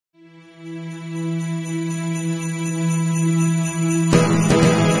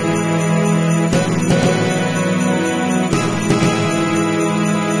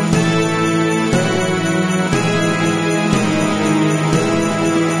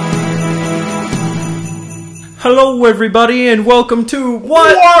Hello, everybody, and welcome to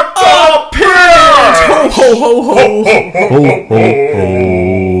What a Pitch! Ho, ho, ho, ho. Ho, ho,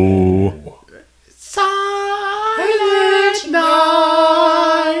 ho. Silent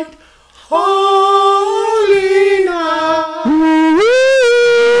night, holy night.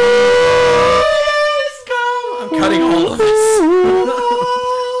 I'm cutting all of this.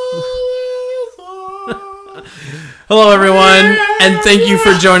 Hello, everyone, and thank you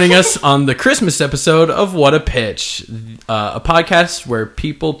for joining us on the Christmas episode of What a Pitch, a podcast where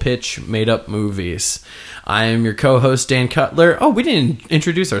people pitch made-up movies. I am your co-host, Dan Cutler. Oh, we didn't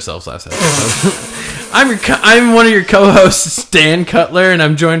introduce ourselves last episode. I'm one of your co-hosts, Dan Cutler, and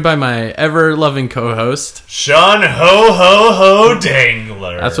I'm joined by my ever-loving co-host, Sean Ho Ho Ho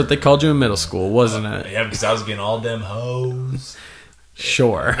Dangler. That's what they called you in middle school, wasn't it? Yeah, because I was getting all them hoes.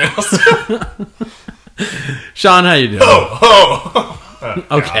 Sure. Sean, how you doing? Oh,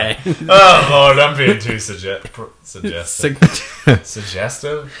 Okay. Oh, Lord, I'm being too suggestive.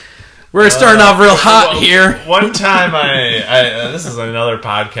 Suggestive? We're starting off real hot here. One time this is another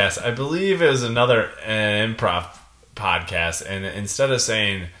podcast. I believe it was another improv podcast, and instead of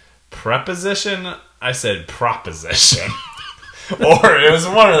saying preposition, I said proposition. Or it was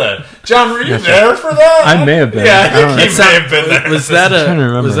one of the... John, were you there for that? I may have been. Yeah, I think he may have been there. Was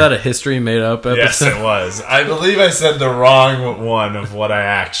that a history made up episode? Yes, it was. I believe I said the wrong one of what I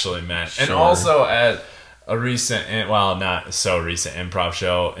actually meant. Sure. And also at a recent, well, not so recent improv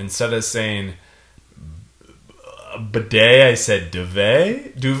show, instead of saying bidet, I said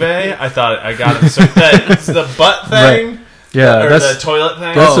duvet. Duvet? I thought I got it. So that's the butt thing? Right. Yeah, or that's the toilet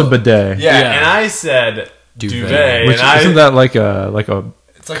thing? That's a bidet. Yeah, Yeah. and I said Duvet. duvet. Which, and isn't that like a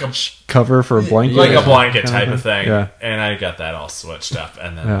it's like a cover for a blanket? like a or blanket kind type of thing. Yeah. And I got that all switched up,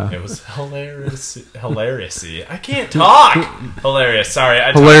 and then Yeah. it was hilarious. I can't talk. Hilarious. Sorry.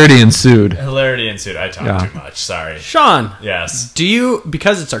 Hilarity ensued. Hilarity ensued. I talk Yeah. too much. Sorry. Sean, Yes. do you,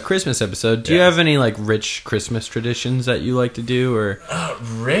 because it's our Christmas episode, do you Yes. have any like rich Christmas traditions that you like to do, or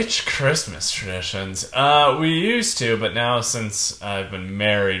Rich Christmas traditions. We used to, but now since I've been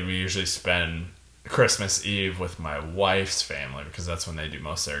married, we usually spend Christmas Eve with my wife's family because that's when they do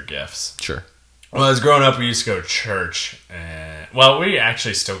most of their gifts. sure? Well, as growing up, we used to go to church. Well, we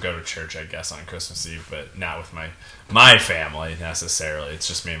actually still go to church, I guess, on Christmas Eve, but not with my family necessarily. It's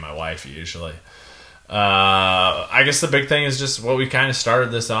just me and my wife usually. I guess the big thing is just what we kind of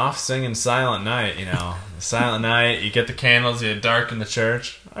started this off, singing Silent Night, Silent Night, you get the candles, you darken the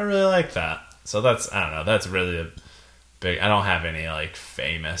church. I really like that. So that's really a big... I don't have any, like,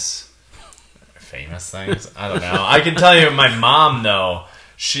 famous things. I don't know. I can tell you my mom, though,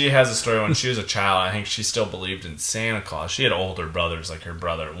 she has a story when she was a child. I think she still believed in Santa Claus. She had older brothers, like one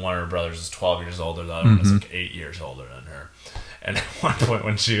of her brothers was 12 years older, the other one was like 8 years older than her. And at one point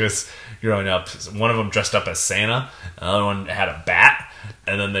when she was growing up, one of them dressed up as Santa, another one had a bat,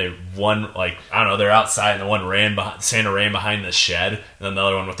 and then they're outside, and the one Santa ran behind the shed, and then the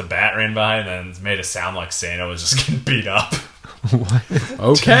other one with the bat ran behind, and made it sound like Santa was just getting beat up.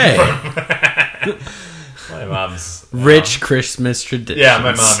 Okay. My mom's Rich Christmas traditions. Yeah,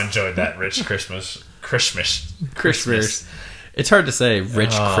 my mom enjoyed that rich Christmas. It's hard to say rich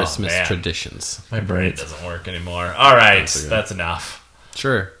Oh, Christmas man. traditions. My brain doesn't work anymore. All right, That's okay. that's enough.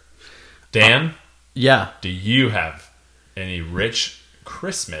 Sure. Dan, Yeah. do you have any rich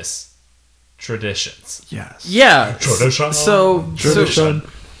Christmas traditions? Yes. Yeah. Tradition. So Tradition.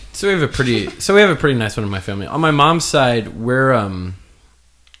 we have a pretty nice one in my family. On my mom's side, we're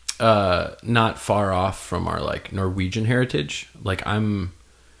not far off from our like Norwegian heritage. Like I'm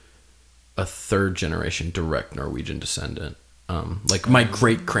a third generation direct Norwegian descendant. Like my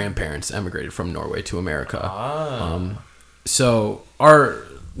great grandparents emigrated from Norway to America. So our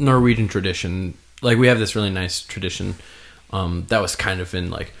Norwegian tradition, like we have this really nice tradition that was kind of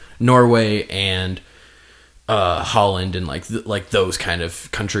in like Norway and Holland and like those kind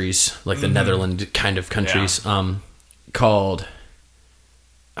of countries, like the Netherlands kind of countries, called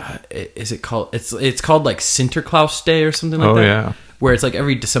is it called it's called like Sinterklaas Day or something like that. Yeah. Where it's like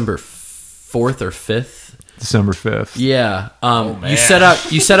every December 4th or 5th. December 5th. Yeah. man. You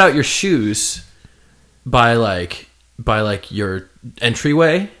set out your shoes by your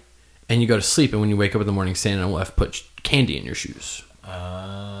entryway, and you go to sleep, and when you wake up in the morning, Santa will have put candy in your shoes.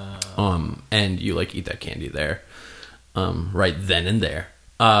 And you like eat that candy there, right then and there.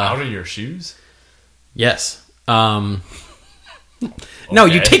 Out of your shoes? Yes. No,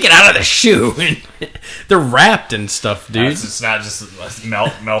 you take it out of the shoe. And they're wrapped and stuff, dude. It's not just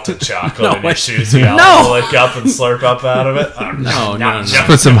melted chocolate in your wait. shoes. You gotta lick up and slurp up out of it. No.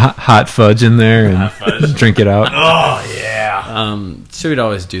 Put some hot fudge in there and Hot fudge. drink it out. Oh yeah. So we'd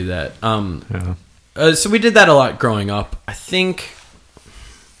always do that. Yeah. So we did that a lot growing up. I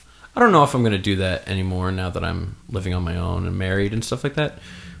don't know if I'm going to do that anymore now that I'm living on my own and married and stuff like that.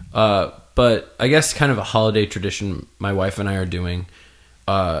 But I guess kind of a holiday tradition my wife and I are doing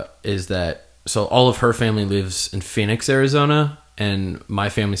is that, so all of her family lives in Phoenix, Arizona, and my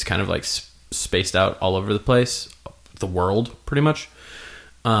family's kind of like spaced out all over the place, the world, pretty much.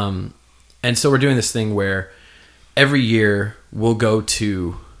 And so we're doing this thing where every year we'll go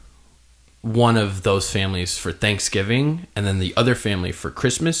to one of those families for Thanksgiving and then the other family for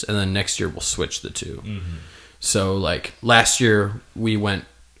Christmas, and then next year we'll switch the two. Mm-hmm. So like last year we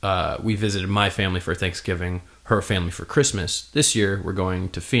visited my family for Thanksgiving, her family for Christmas. This year we're going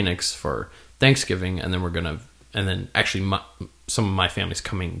to Phoenix for Thanksgiving, and then actually some of my family's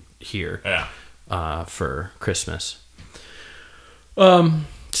coming here for Christmas. So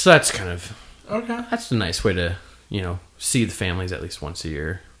that's kind of Okay. That's a nice way to see the families at least once a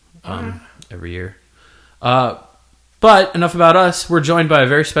year. Every year. But enough about us. We're joined by a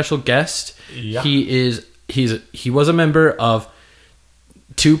very special guest. Yeah. He was a member of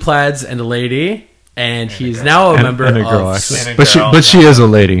Two Plaids and a Lady, and he's now a member and a girl, of actually. And a But girl. she is a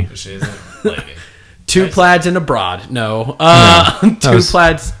lady. She isn't lady. Two Plaids and a Broad. No. Two was-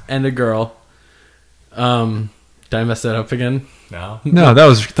 Plaids and a Girl. Did I mess that up again? No. No, that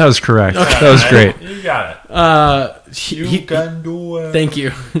was correct. That was great. You got it. He can do it. Thank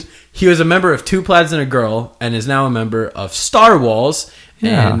you. He was a member of Two Plaids and a Girl, and is now a member of Star Walls,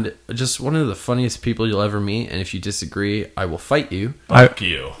 Yeah. and just one of the funniest people you'll ever meet. And if you disagree, I will fight you. Fuck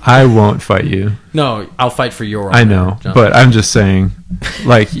you. I won't fight you. No, I'll fight for your honor. I know, John. but I'm just saying,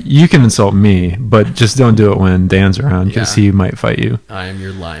 like, you can insult me, but just don't do it when Dan's around, because Yeah. he might fight you. I am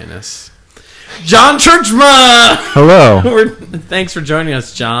your lioness. John Churchma! Hello. Thanks for joining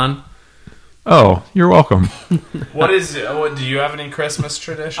us, John. Oh, you're welcome. What do you have any Christmas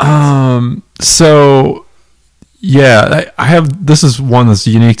traditions? So, yeah, I have. This is one that's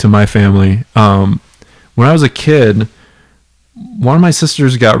unique to my family. When I was a kid, one of my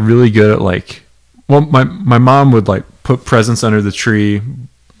sisters got really good at my mom would put presents under the tree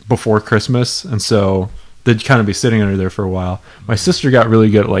before Christmas, and so they'd kind of be sitting under there for a while. My sister got really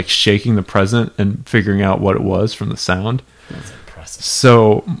good at shaking the present and figuring out what it was from the sound. That's impressive.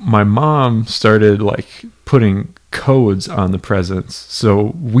 So my mom started putting codes on the presents,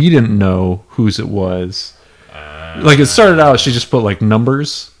 so we didn't know whose it was. It started out, she just put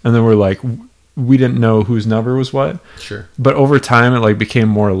numbers, and then we didn't know whose number was what. Sure. But over time, it became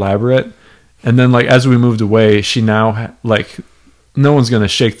more elaborate, and then as we moved away, she now no one's gonna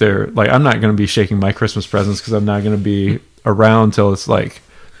shake their I'm not gonna be shaking my Christmas presents because I'm not gonna be around till it's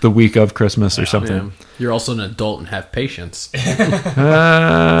the week of Christmas or something. Yeah. You're also an adult and have patience.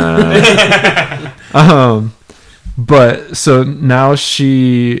 But so now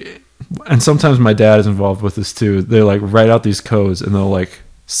and sometimes my dad is involved with this too. They write out these codes and they'll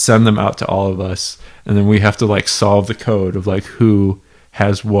send them out to all of us, and then we have to solve the code of who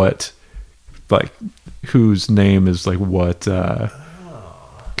has what, whose name is what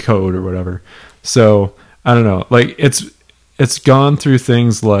code or whatever. So I don't know. It's gone through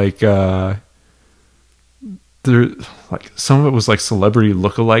things there some of it was celebrity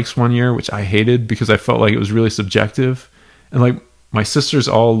lookalikes one year, which I hated because I felt it was really subjective, and my sisters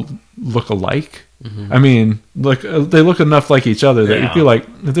all look alike. Mm-hmm. I mean, they look enough like each other that you feel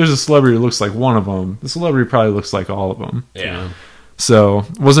if there's a celebrity who looks like one of them, the celebrity probably looks like all of them. Yeah. So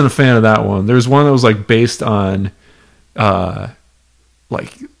wasn't a fan of that one. There was one that was based on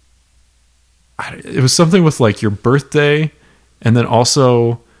it was something with your birthday, and then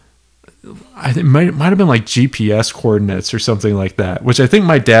also I think it might have been GPS coordinates or something like that, which I think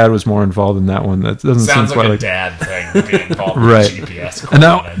my dad was more involved in that one. That doesn't Sounds seem quite like a dad thing to be involved Right. with GPS And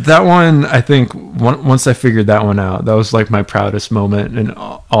coordinates. that one, I think, once I figured that one out, that was my proudest moment in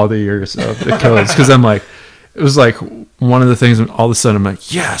all the years of the codes, because I'm it was one of the things, and all of a sudden I'm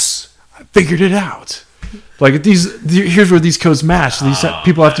yes, I figured it out. Here's where these codes match. These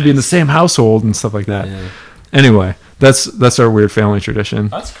people have to be in the same household and stuff like that. Yeah. Anyway, that's our weird family tradition.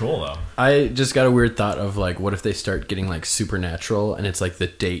 That's cool though. I just got a weird thought of what if they start getting supernatural, and it's the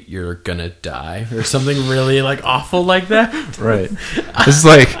date you're gonna die or something really awful like that. Right. It's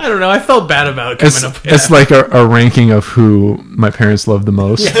I don't know. I felt bad about coming it's, up with it's that. a ranking of who my parents love the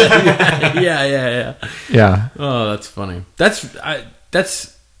most. yeah. Yeah. Oh, that's funny. That's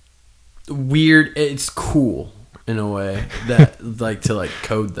weird. It's cool in a way that to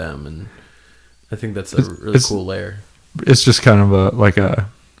code them, and I think that's a really cool layer. It's just kind of a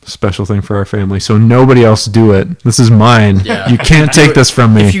special thing for our family, so nobody else do it. This is mine. Yeah. You can't take this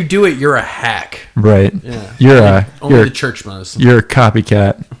from me. If you do it, you're a hack. Right. Yeah. You're Only a the church must. you're a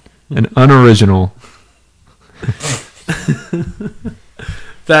copycat, an unoriginal.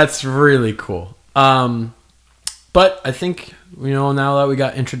 That's really cool. But I think, now that we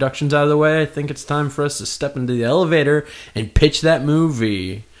got introductions out of the way, I think it's time for us to step into the elevator and pitch that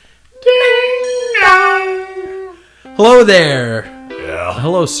movie. Ding dong! Hello there. Yeah.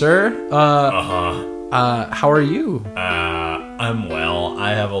 Hello, sir. Uh-huh. How are you? I'm well.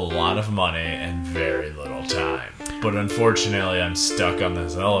 I have a lot of money and very little time. But unfortunately, I'm stuck on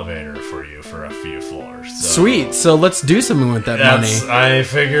this elevator for you for a few floors. So Sweet. So let's do something with that money. I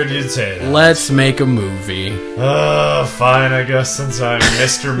figured you'd say that. Let's make a movie. Fine, I guess since I'm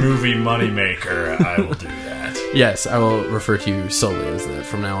Mr. Movie Moneymaker, I will do that. Yes, I will refer to you solely as that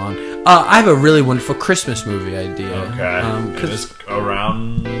from now on. I have a really wonderful Christmas movie idea. Okay. It is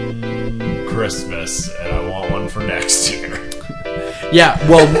around Christmas, and I want one for next year. Yeah,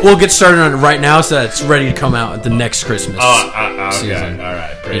 well, we'll get started on it right now so that it's ready to come out at the next Christmas Okay. season. All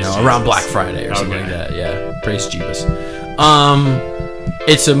right. Praise Around Jesus. Black Friday or something Okay. like that. Yeah, praise Jeebus.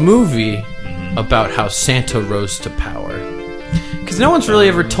 It's a movie about how Santa rose to power. Because no one's really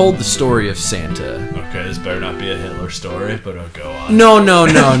ever told the story of Santa. Okay, this better not be a Hitler story, but I'll go on.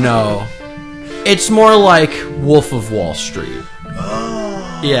 No. It's more like Wolf of Wall Street.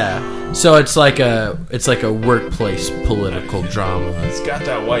 Oh. Yeah. So it's like a workplace political drama. It's got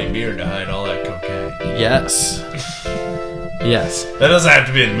that white beard to hide all that cocaine. Yes. Yes. That doesn't have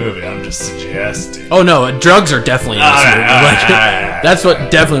to be in the movie, I'm just suggesting. Oh no, drugs are definitely in this Alright, movie. alright, Like, alright. that's what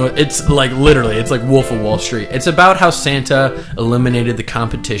definitely. It's like literally. It's like Wolf of Wall Street. It's about how Santa eliminated the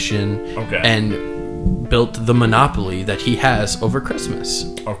competition Okay. and built the monopoly that he has over Christmas.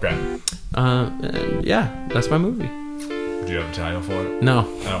 Okay. And yeah, that's my movie. Do you have a title for it? No.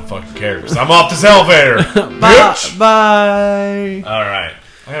 I don't fucking care, because I'm off this elevator! Bye. Bitch! Bye. Alright.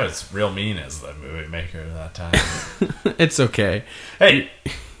 I was real mean as the movie maker that time. It's okay. Hey,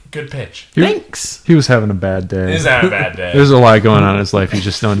 good pitch. Thanks. He was having a bad day. Is that a bad day? There's a lot going on in his life you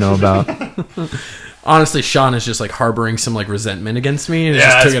just don't know about. Honestly, Sean is just like harboring some like resentment against me, and Yeah,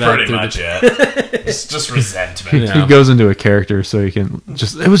 just that's took it out pretty through much the. it. It's just resentment. Yeah. He goes into a character so he can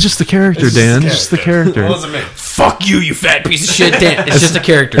just. It was just the character, It's Dan. Just the character. What does it mean? Fuck you, you fat piece of shit, Dan. It's just a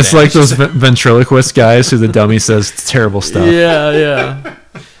character. It's Dan. like those ventriloquist guys who the dummy says terrible stuff. Yeah.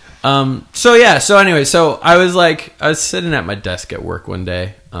 So anyway, I was sitting at my desk at work one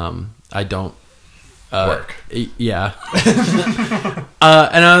day. I don't Work. Yeah.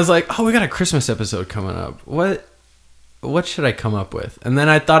 And I was like, oh, we got a Christmas episode coming up. What should I come up with? And then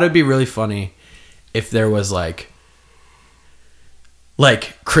I thought it'd be really funny if there was like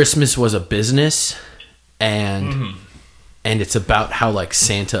Christmas was a business and it's about how like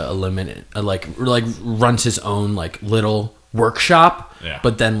Santa eliminated like runs his own like little workshop,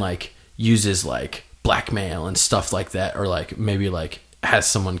 but then like uses like blackmail and stuff like that, or like maybe like has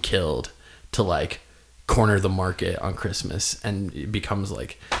someone killed to like corner the market on Christmas, and it becomes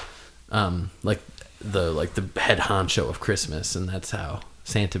like the head honcho of Christmas, and that's how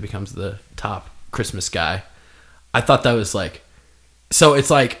Santa becomes the top Christmas guy. I thought that was like, so it's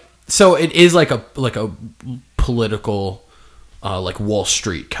like, so it is like a political like Wall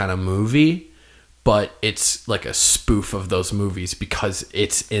Street kind of movie, but it's like a spoof of those movies because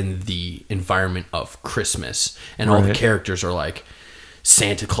it's in the environment of Christmas, and all the Right. characters are like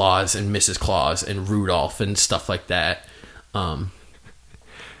Santa Claus and Mrs. Claus and Rudolph and stuff like that.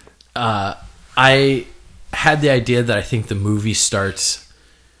 I had the idea that I think the movie starts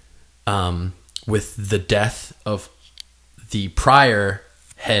with the death of the prior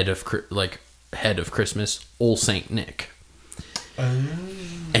head of Christmas, Old Saint Nick.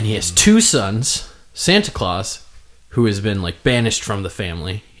 And he has two sons, Santa Claus, who has been like banished from the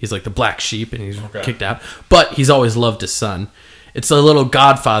family. He's like the black sheep and he's kicked out, but he's always loved his son. It's a little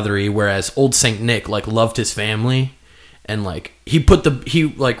godfathery, whereas Old Saint Nick like loved his family and like he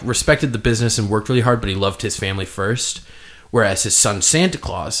respected the business and worked really hard, but he loved his family first. Whereas his son Santa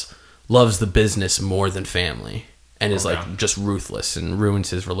Claus loves the business more than family and is like just ruthless and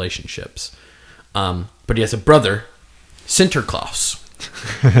ruins his relationships. But he has a brother, Sinterklaas,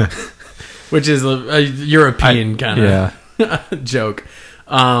 which is a European kind of joke.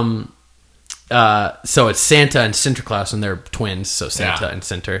 So it's Santa and Sinterklaas, and they're twins, so Santa and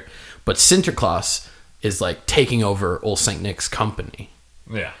Sinter. But Sinterklaas is like taking over Old Saint Nick's company.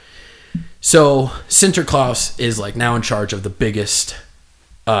 Yeah. So Sinterklaas is like now in charge of the biggest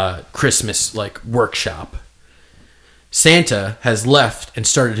Christmas like workshop. Santa has left and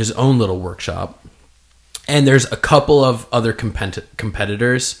started his own little workshop. And there's a couple of other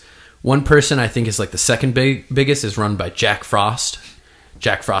competitors. One person I think is like the second biggest is run by Jack Frost.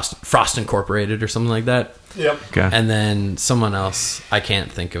 Jack Frost Incorporated or something like that. Yep. Okay. And then someone else, I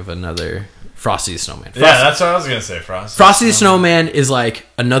can't think of another. Frosty the Snowman. Yeah, that's what I was gonna say. Frosty the Snowman is like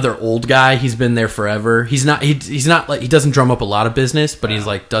another old guy. He's been there forever. He's not like, he doesn't drum up a lot of business, but he's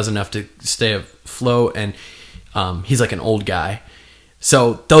like does enough to stay afloat, and he's like an old guy.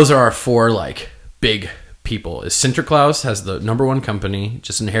 So those are our 4 like big people. Is Sinterklaas has the number 1 company,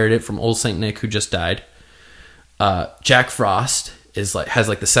 just inherited it from old Saint Nick who just died. Jack Frost is like has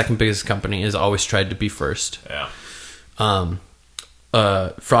like the second biggest company. Has always tried to be first. Yeah.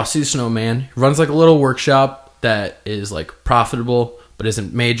 Frosty the Snowman runs like a little workshop that is like profitable but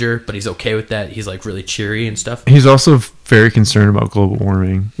isn't major, but he's okay with that. He's like really cheery and stuff. He's also very concerned about global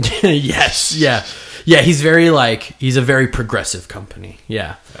warming. Yes, yeah. He's very like, he's a very progressive company.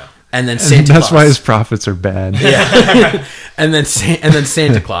 Yeah. And then And Santa that's Claus. why his profits are bad. Yeah. and then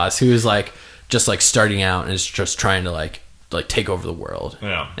Santa Claus, who is like just like starting out and is just trying to like take over the world.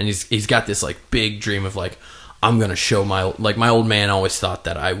 Yeah. And he's got this like big dream of like, I'm gonna show my old man always thought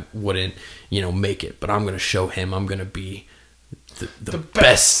that I wouldn't, make it, but I'm gonna show him I'm gonna be the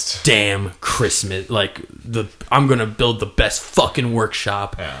best damn Christmas. Like I'm gonna build the best fucking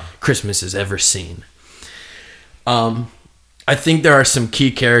workshop Christmas has ever seen. I think there are some key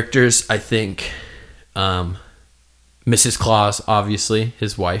characters. I think Mrs. Claus, obviously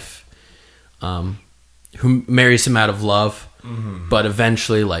his wife, who marries him out of love. Mm-hmm. But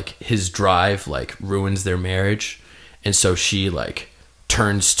eventually, like, his drive, like, ruins their marriage. And so she, like,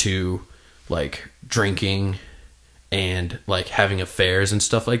 turns to, like, drinking and, like, having affairs and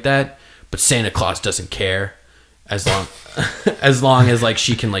stuff like that. But Santa Claus doesn't care as long as, like,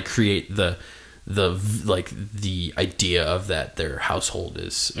 she can, like, create the idea of that their household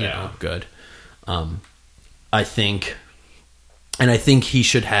is, you know, good. I think he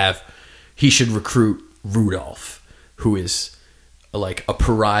should recruit Rudolph, who is like a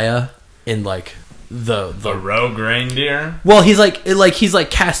pariah in like the rogue reindeer. Well, he's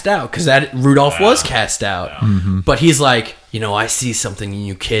like cast out because that Rudolph was cast out, but he's like, I see something in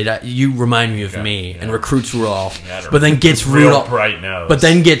you, kid. You remind me of me, and recruits Rudolph, but then gets Rudolph bright nose. But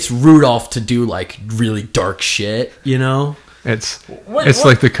then gets Rudolph to do like really dark shit, It's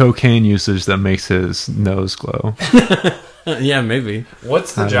like the cocaine usage that makes his nose glow. Yeah, maybe.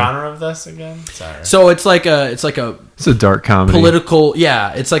 What's the genre of this again? Sorry. So it's like a dark comedy. Political,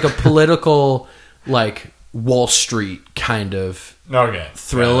 yeah. It's like a political, like Wall Street kind of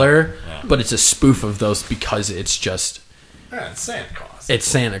thriller, but it's a spoof of those because it's just it's Santa Claus. It's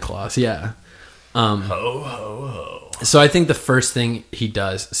Santa Claus, yeah. Ho ho ho. So I think the first thing he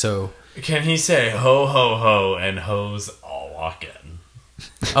does. So can he say ho ho ho and hoes all walk in?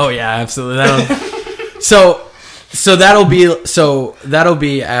 Oh yeah, absolutely. So that'll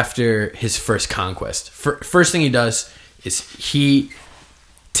be after his first conquest. First thing he does is he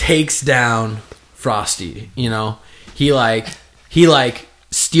takes down Frosty. He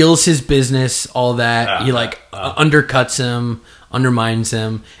steals his business, all that. He undercuts him, undermines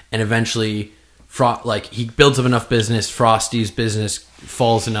him, and eventually, he builds up enough business. Frosty's business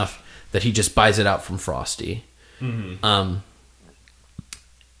falls enough that he just buys it out from Frosty. Mm-hmm.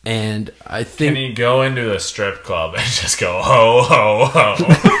 And I think... Can he go into the strip club and just go, ho, ho, ho?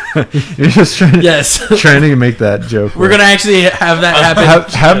 You're just trying to make that joke work. We're going to actually have that happen.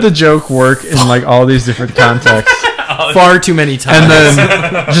 Have the joke work in like all these different contexts. Far too many times. And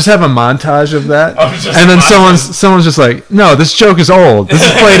then just have a montage of that. And then someone's just like, no, this joke is old. This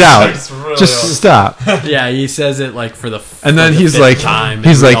is played out. Really just old. Stop. Yeah, he says it like for the And then he's fifth like, time,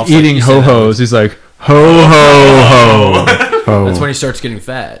 he's like eating ho-hos. He's like, ho, ho, ho. That's when he starts getting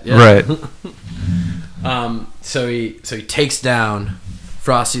fat. Yeah. Right. So he takes down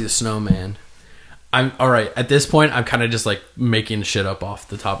Frosty the Snowman. I'm all right. At this point, I'm kind of just like making shit up off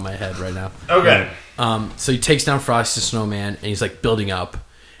the top of my head right now. Okay. So he takes down Frosty the Snowman, and he's like building up,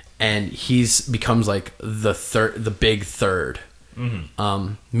 and becomes like the big third.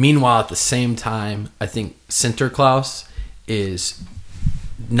 Mm-hmm. Meanwhile, at the same time, I think Sinterklaas is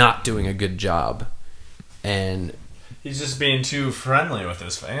not doing a good job, and he's just being too friendly with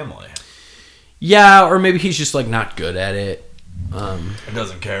his family. Yeah, or maybe he's just like not good at it. He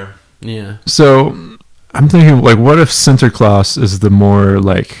doesn't care. Yeah. So I'm thinking, like, what if Sinterklaas is the more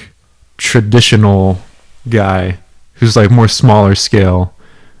like traditional guy who's like more smaller scale?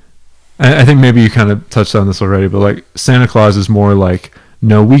 I think maybe you kind of touched on this already, but like Santa Claus is more like,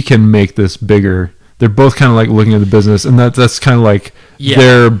 no, we can make this bigger. They're both kind of like looking at the business, and that's kind of like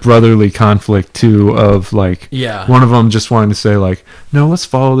their brotherly conflict too. Of like, one of them just wanting to say like, no, let's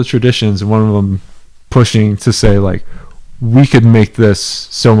follow the traditions, and one of them pushing to say like, we could make this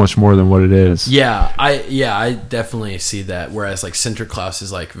so much more than what it is. Yeah, I definitely see that. Whereas like Sinterklaas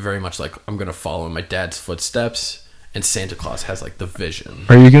is like very much like I'm gonna follow in my dad's footsteps, and Santa Claus has like the vision.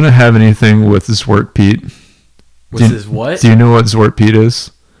 Are you gonna have anything with Zwart Pete? What's his what? Do you know what Zwart Pete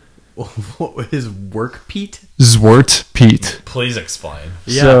is? What his work, Pete? Zwart Pete. Please explain.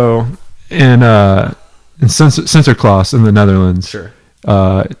 Yeah. So in Sinterklaas in the Netherlands, Sure.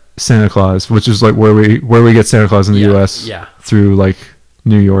 Santa Claus, which is like where we get Santa Claus in the U.S. Yeah. through like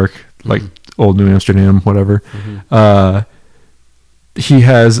New York, like old New Amsterdam, whatever. He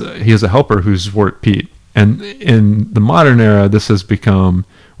has a helper who's Zwart Pete, and in the modern era, this has become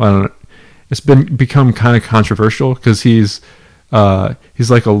become kind of controversial because he's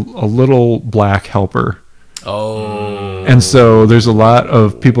like a little black helper. Oh. And so there's a lot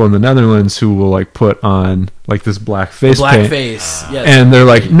of people in the Netherlands who will like put on like this black face paint. Blackface. Yes. And they're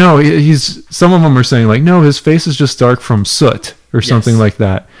like, no, he's. Some of them are saying like, no, his face is just dark from soot or something like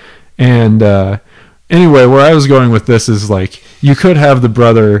that. And anyway, where I was going with this is like, you could have the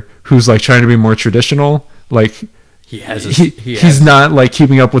brother who's like trying to be more traditional, like he's not like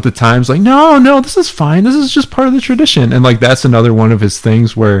keeping up with the times. Like, no, this is fine. This is just part of the tradition. And like that's another one of his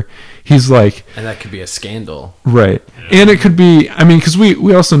things where he's like, and that could be a scandal, right? And it could be. I mean, because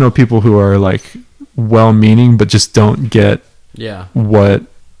we also know people who are like well-meaning but just don't get what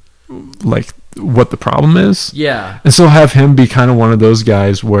the problem is. Yeah. And so have him be kind of one of those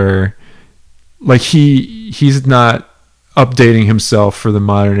guys where like he's not updating himself for the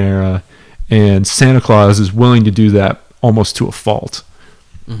modern era, and Santa Claus is willing to do that almost to a fault.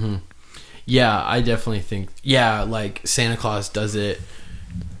 Mm-hmm. Yeah, I definitely think like Santa Claus does it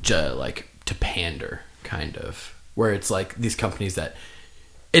like to pander, kind of, where it's like these companies that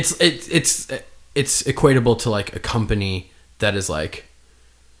it's equatable to like a company that is like,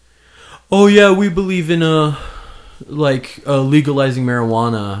 oh yeah, we believe in legalizing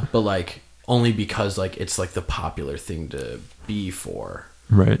marijuana, but like only because like it's like the popular thing to be for,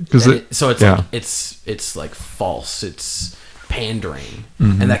 right? Because so it's like it's like false, it's pandering,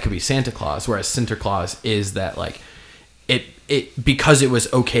 and that could be Santa Claus. Whereas Sinterklaas is that like it because it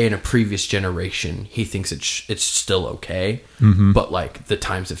was okay in a previous generation, he thinks it's still okay, but like the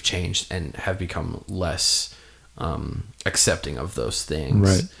times have changed and have become less accepting of those things,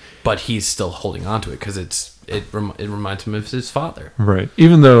 right? But he's still holding on to it because it reminds him of his father, right?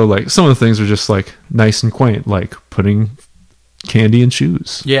 Even though like some of the things are just like nice and quaint, like putting candy in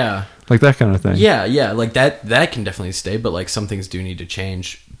shoes, like that kind of thing. Like that can definitely stay, but like some things do need to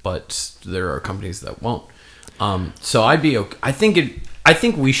change, but there are companies that won't. So I'd be okay. I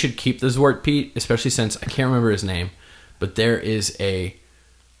think we should keep the Zwart Pete, especially since I can't remember his name, but there is a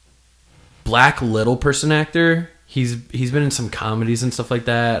black little person actor. He's been in some comedies and stuff like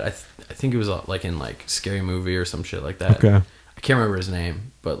that. I think it was like in like Scary Movie or some shit like that. Okay. I can't remember his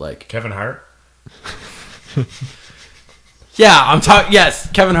name, but like Kevin Hart. Yeah, I'm talking.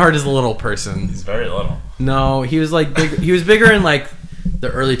 Yes, Kevin Hart is a little person. He's very little. No, he was like big. He was bigger in like the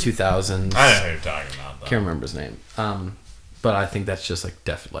early 2000s. I don't know who you're talking about, though. Can't remember his name. But I think that's just like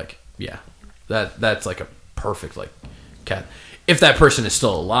that's like a perfect like cat. If that person is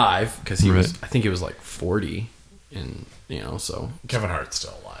still alive, because he was, I think he was like 40, and so Kevin Hart's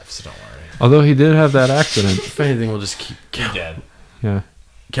still alive, so don't worry. Although he did have that accident. If anything, we'll just keep He's dead. Yeah.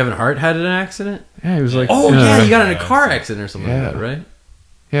 Kevin Hart had an accident. Yeah, he was like, he got in a car accident or something like that, right?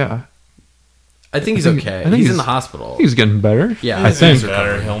 Yeah. I think he's okay. He's in the hospital. He's getting better. Yeah, I think. He's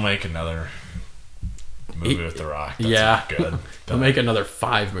better. He'll make another movie with The Rock. That's good. He'll make another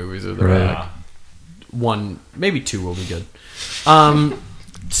 5 movies with The Rock. One, maybe 2 will be good.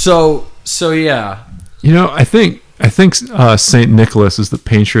 So yeah. I think Saint Nicholas is the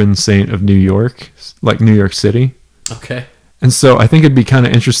patron saint of New York, like New York City. Okay. And so I think it'd be kind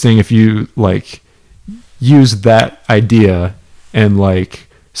of interesting if you like use that idea, and like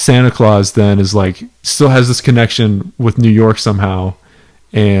Santa Claus then is like still has this connection with New York somehow,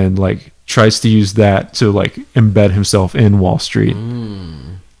 and like tries to use that to like embed himself in Wall Street.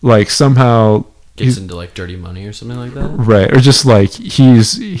 Like somehow gets into like dirty money or something like that. Right. Or just like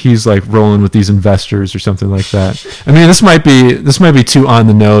he's like rolling with these investors or something like that. I mean, this might be too on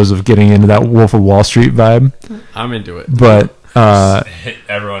the nose of getting into that Wolf of Wall Street vibe. I'm into it. But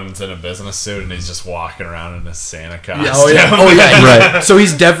everyone's in a business suit and he's just walking around in a Santa costume. Oh yeah. Right. So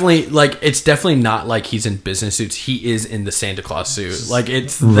he's definitely like, it's definitely not like he's in business suits. He is in the Santa Claus suit. Like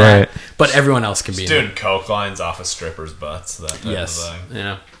it's that, but everyone else can be doing coke lines off of strippers' butts. That type of thing.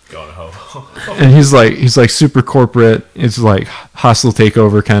 Yeah. Going to hobo. And he's like super corporate. It's like hostile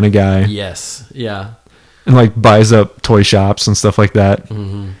takeover kind of guy. Yes. Yeah. And like buys up toy shops and stuff like that.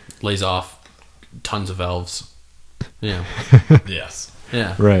 Lays off tons of elves. Yeah. Yes.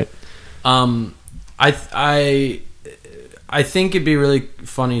 Yeah. Right. I think it'd be really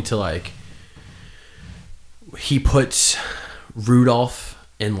funny to like he puts Rudolph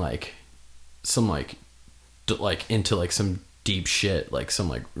in like some like into like some deep shit, like some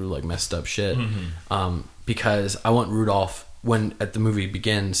like messed up shit. Because I want Rudolph, when at the movie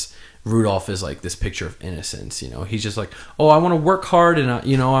begins, Rudolph is like this picture of innocence, you know. He's just like, oh, I want to work hard and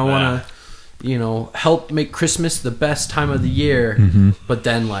I want to help make Christmas the best time of the year. But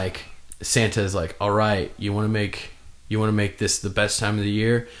then like Santa is like, all right, you want to make this the best time of the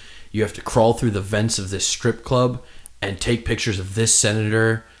year, you have to crawl through the vents of this strip club and take pictures of this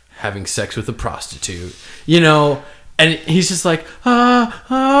senator having sex with a prostitute, you know. And he's just like,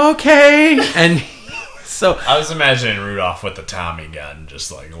 okay. And so I was imagining Rudolph with the Tommy gun,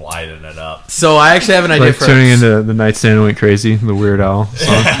 just like lighting it up. So I actually have an idea like for turning into The Night Santa Went Crazy, the Weird Al song.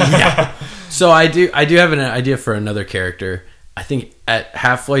 Yeah. So I do have an idea for another character. I think at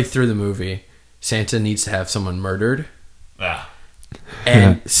halfway through the movie, Santa needs to have someone murdered. Yeah.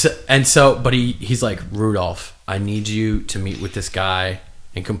 And but he's like, Rudolph, I need you to meet with this guy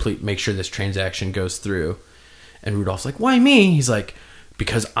and make sure this transaction goes through. And Rudolph's like, why me? He's like,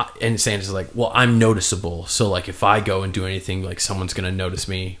 and Santa's like, well, I'm noticeable. So like if I go and do anything, like someone's going to notice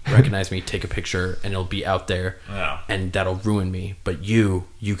me, recognize me, take a picture, and it'll be out there. Yeah. And that'll ruin me. But you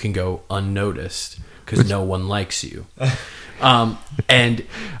can go unnoticed because no one likes you. And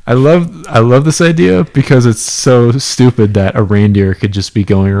I love this idea because it's so stupid that a reindeer could just be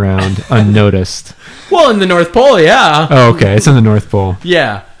going around unnoticed. well, in the North Pole, yeah. Oh, okay. It's in the North Pole.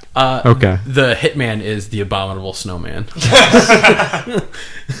 Yeah. Okay. The hitman is the abominable snowman.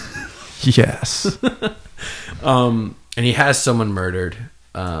 Yes. And he has someone murdered.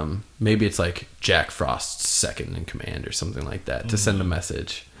 Maybe it's like Jack Frost's second in command or something like that to send a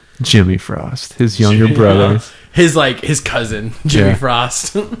message. Jimmy Frost, his younger brother. His cousin, Jimmy Yeah.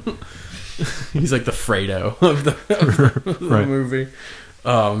 Frost. He's like the Fredo of the Right. movie.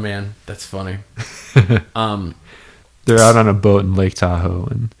 Oh man, that's funny. They're out on a boat in Lake Tahoe,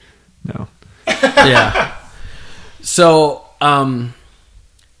 and no. Yeah. So I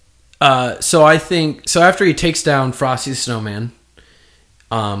think after he takes down Frosty the Snowman,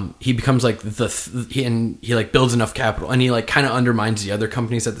 he becomes like he like builds enough capital, and he like kind of undermines the other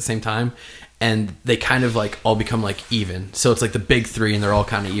companies at the same time, and they kind of like all become like even. So it's like the big three, and they're all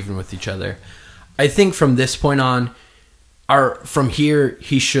kind of even with each other. I think from this point on, from here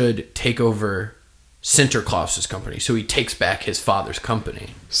he should take over Sinterklaas's company. So he takes back his father's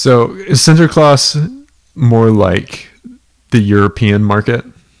company. So is Sinterklaas more like the European market?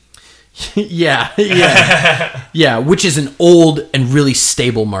 Yeah. Which is an old and really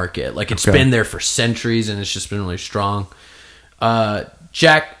stable market. Like it's been there for centuries, and it's just been really strong.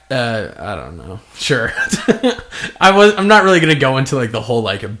 Jack, I don't know. Sure, I'm not really gonna go into like the whole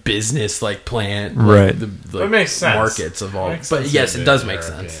like a business like plan, right? The it makes sense. Markets of all, but yes, it does make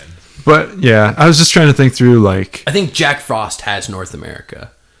sense. But yeah, I was just trying to think through like I think Jack Frost has North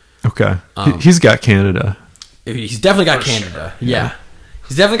America. Okay, he's got Canada. He's definitely got Canada. Sure. Yeah.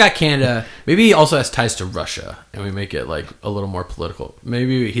 He's definitely got Canada. Maybe he also has ties to Russia, and we make it like a little more political.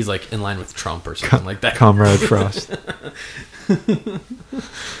 Maybe he's like in line with Trump or something like that. Comrade Frost.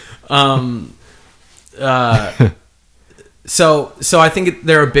 So I think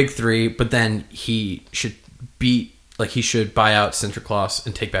they're a big three, but then he should buy out Sinterklaas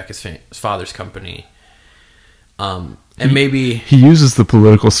and take back his father's company. And maybe he uses the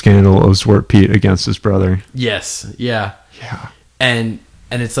political scandal of Zwart Piet against his brother. Yes, yeah. And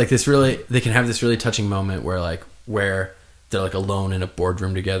it's like this they can have this really touching moment where they're like alone in a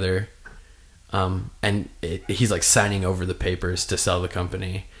boardroom together, and he's like signing over the papers to sell the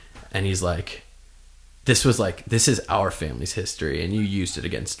company, and he's like, this is our family's history, and you used it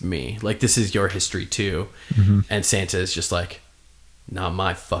against me. Like, this is your history too. Mm-hmm. And Santa is just like, not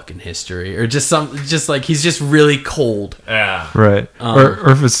my fucking history, or just like he's just really cold. Yeah, right. Or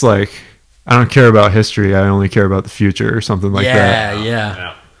if it's like, I don't care about history, I only care about the future, or something like that.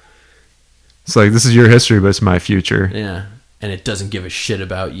 Yeah. It's like, this is your history, but it's my future. Yeah, and it doesn't give a shit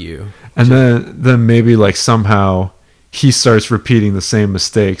about you. And then maybe like somehow he starts repeating the same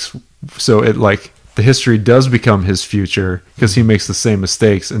mistakes, so it like the history does become his future because he makes the same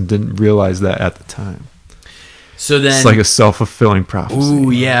mistakes and didn't realize that at the time. So then it's like a self-fulfilling prophecy.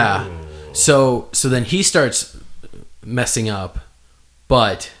 Ooh, yeah. So then he starts messing up,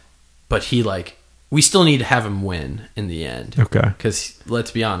 but he like, we still need to have him win in the end. Okay. Because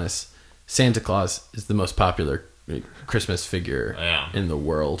let's be honest, Santa Claus is the most popular Christmas figure in the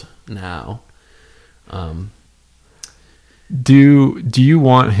world now. Do you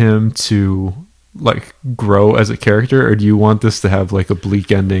want him to like grow as a character, or do you want this to have like a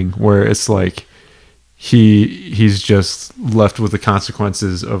bleak ending where it's like he's just left with the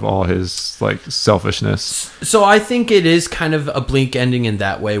consequences of all his like selfishness? So I think it is kind of a bleak ending in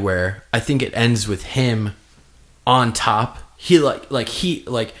that way, where I think it ends with him on top.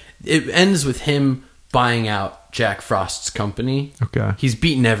 It ends with him buying out Jack Frost's company. Okay. He's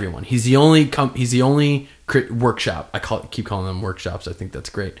beaten everyone. He's the only workshop. Keep calling them workshops. I think that's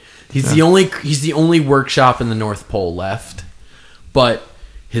great. He's the only workshop in the North Pole left. But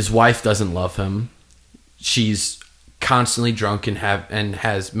his wife doesn't love him. She's constantly drunk and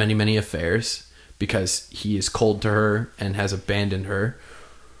has many affairs because he is cold to her and has abandoned her.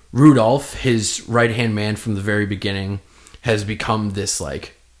 Rudolph, his right-hand man from the very beginning, has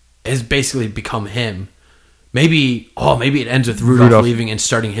basically become him. Maybe it ends with Rudolph leaving and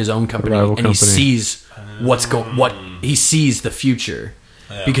starting his own company, and he sees he sees the future.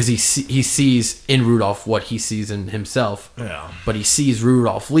 Yeah. Because he sees in Rudolph what he sees in himself. Yeah. But he sees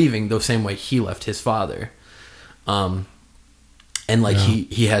Rudolph leaving the same way he left his father. And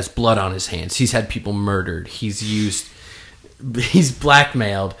he has blood on his hands. He's had people murdered. He's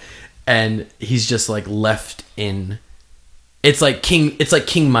blackmailed, and he's just like left in. It's like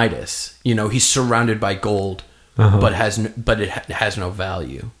King Midas. You know, he's surrounded by gold, but it has no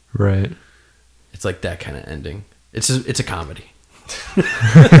value. Right. It's like that kind of ending. It's a comedy.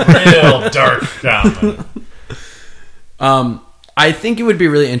 Real dark comedy. I think it would be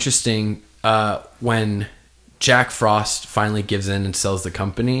really interesting when Jack Frost finally gives in and sells the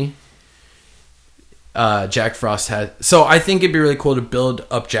company. Jack Frost so I think it'd be really cool to build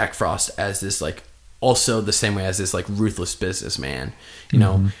up Jack Frost as this like also the same way as this like ruthless businessman. You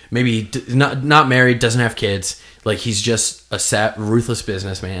know, maybe not married, doesn't have kids. Like he's just a ruthless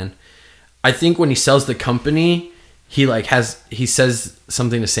businessman. I think when he sells the company, he says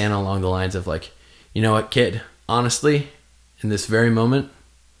something to Santa along the lines of like, you know what, kid, honestly, in this very moment,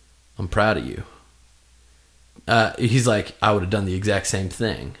 I'm proud of you. He's like, I would have done the exact same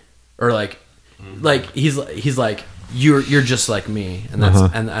thing. Or like he's like, you're just like me, and that's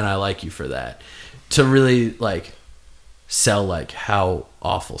and I like you for that. To really like sell like how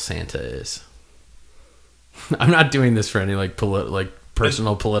awful Santa is. I'm not doing this for any like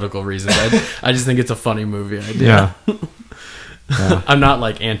personal political reasons. I just think it's a funny movie idea. Yeah. I'm not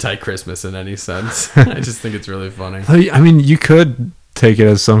like anti-Christmas in any sense. I just think it's really funny. I mean, you could take it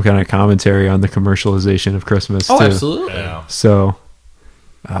as some kind of commentary on the commercialization of Christmas too. Absolutely. Yeah. So,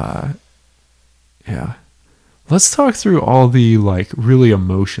 yeah. Let's talk through all the like really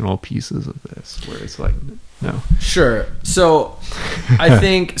emotional pieces of this where it's like, no. Sure. So I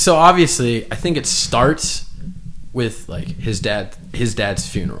think it starts with like his dad's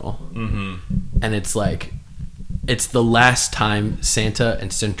funeral. Mm-hmm. And it's like, it's the last time Santa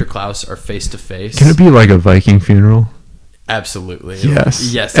and Sinterklaas are face to face. Can it be like a Viking funeral? Absolutely.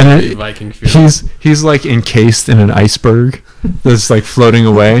 Yes. Yes. And Viking funeral. He's like encased in an iceberg that's like floating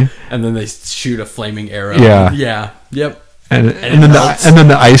away. And then they shoot a flaming arrow. Yeah. Yeah. Yep. And then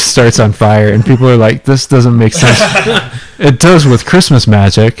the ice starts on fire, and people are like, "This doesn't make sense." It does with Christmas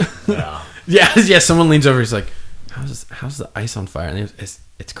magic. Yeah. Yeah. Someone leans over. He's like, "How's the ice on fire?" And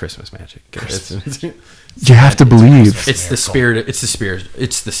it's Christmas magic. You have to believe. It's the spirit. It's the spirit.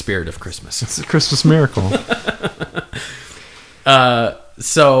 It's the spirit of Christmas. It's a Christmas miracle.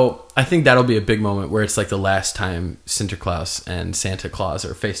 So I think that'll be a big moment where it's like the last time Sinterklaas and Santa Claus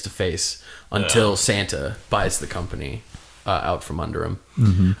are face to face until Santa buys the company out from under him.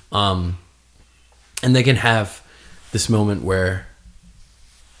 Mm-hmm. And they can have this moment where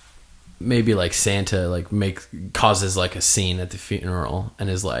maybe like Santa like causes like a scene at the funeral and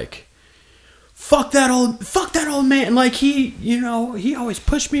is like, fuck that old man. Like he always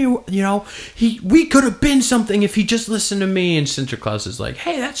pushed me, we could have been something if he just listened to me. And Sinterklaas is like,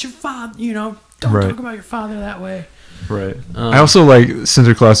 hey, that's your father, don't talk about your father that way. Right. I also like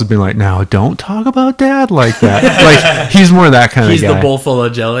Sinterklaas has been like, now don't talk about dad like that. Like he's more that kind of guy. He's the bowl full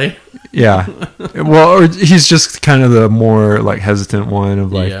of jelly. Yeah. Well, or he's just kind of the more like hesitant one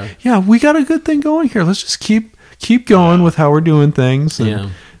of like, yeah, we got a good thing going here. Let's just keep going with how we're doing things.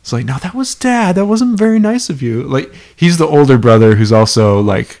 And it's like, no, that was dad. That wasn't very nice of you. Like he's the older brother who's also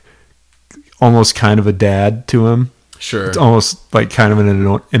like almost kind of a dad to him. Sure. It's almost like kind of in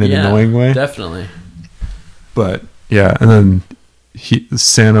an annoying way. Definitely. But yeah, and then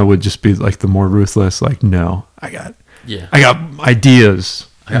Santa would just be like the more ruthless. Like, no, I got ideas,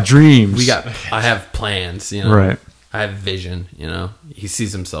 dreams. I have plans. Right. I have vision. He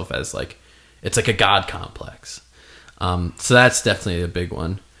sees himself as like, it's like a god complex. So that's definitely a big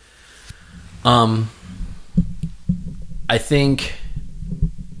one. I think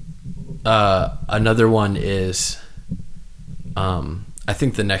Another one is, I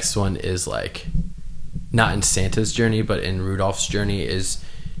think the next one is like, not in Santa's journey, but in Rudolph's journey is,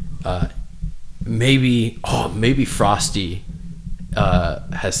 maybe Frosty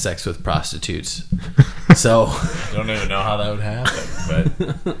has sex with prostitutes. So I don't even know how that would happen,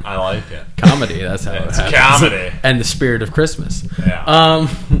 but I like it. comedy. That's how it happens. Comedy. And the spirit of Christmas. Yeah.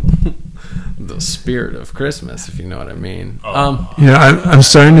 The spirit of Christmas, if you know what I mean. I'm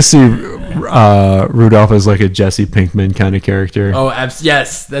starting to see Rudolph as like a Jesse Pinkman kind of character.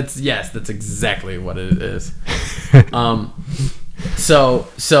 Yes, that's exactly what it is. So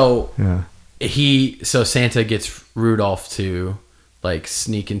Santa gets Rudolph to like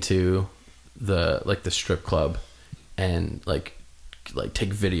sneak into the strip club and like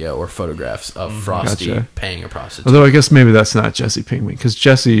take video or photographs of Frosty paying a prostitute. Although I guess maybe that's not Jesse Pinkman, because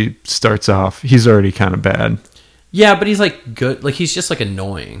Jesse starts off, he's already kind of bad. Yeah, but he's like good. Like he's just like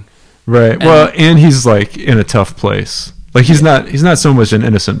annoying. Right. And he's like in a tough place. Like he's not so much an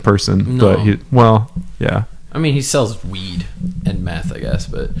innocent person, No. but yeah. I mean, he sells weed and meth, I guess,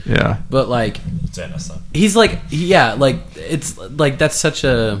 but Yeah. but like It's innocent. he's like, yeah, like it's like that's such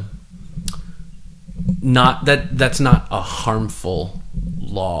a that's not a harmful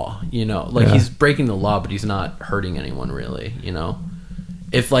law, you know. Like Yeah. he's breaking the law, but he's not hurting anyone really, you know.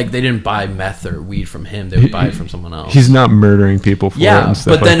 If like they didn't buy meth or weed from him, they would buy it from someone else. He's not murdering people for it Yeah, and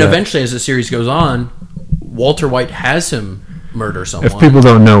stuff but then like that. eventually, as the series goes on, Walter White has him murder someone. If people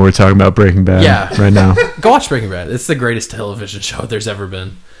don't know, we're talking about Breaking Bad right now. Go watch Breaking Bad. It's the greatest television show there's ever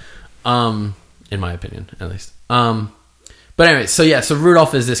been, in my opinion, at least. But anyway, so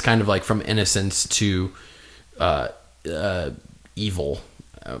Rudolph is this kind of like from innocence to evil,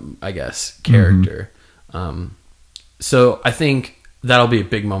 I guess, character. So I think that'll be a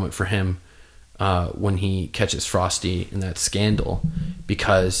big moment for him when he catches Frosty in that scandal,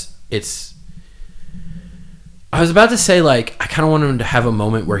 because it's. I was about to say, like, I kind of want him to have a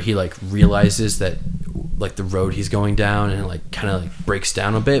moment where he like realizes that like the road he's going down and like kind of like breaks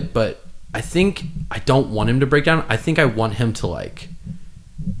down a bit, but I think I don't want him to break down. I think I want him to like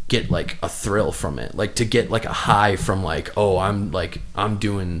get like a thrill from it, like to get like a high from like, oh, I'm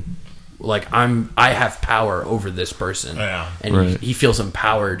doing like I have power over this person, and Right. he feels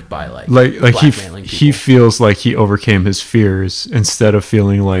empowered by like blackmailing people. He feels like he overcame his fears instead of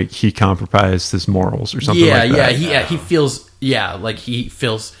feeling like he compromised his morals or something like that. He feels like he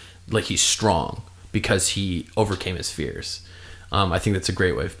feels like he's strong because he overcame his fears. I think that's a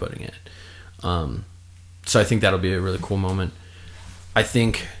great way of putting it. So I think that'll be a really cool moment. I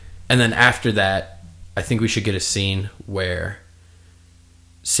think, and then after that, I think we should get a scene where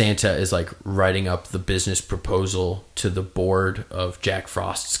Santa is like writing up the business proposal to the board of Jack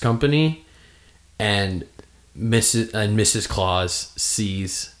Frost's company, and Mrs. Claus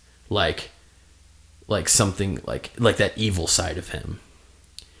sees like something like that evil side of him,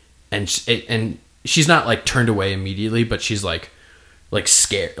 and she's not like turned away immediately, but she's like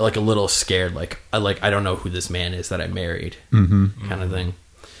scared, like a little scared, like I don't know who this man is that I married, kind of thing.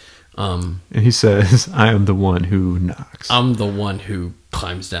 And he says, "I am the one who knocks. I'm the one who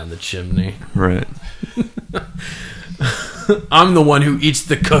climbs down the chimney. Right. I'm the one who eats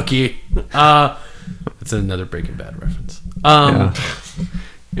the cookie." That's another Breaking Bad reference. Yeah.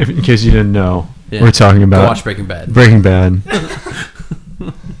 In case you didn't know, Yeah. we're talking about Go watch Breaking Bad. Breaking Bad.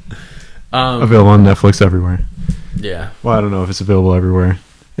 Available on Netflix everywhere. Yeah. Well, I don't know if it's available everywhere.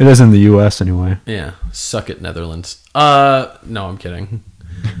 It is in the U.S. anyway. Yeah. Suck it, Netherlands. No, I'm kidding.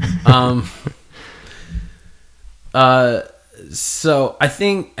 So I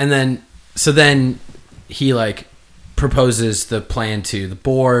think, so then he like proposes the plan to the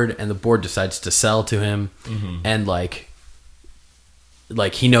board, and the board decides to sell to him, and like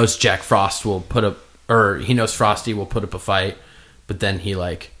he knows Jack Frost will put up, or he knows Frosty will put up a fight, but then he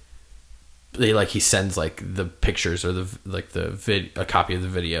sends like the pictures or a copy of the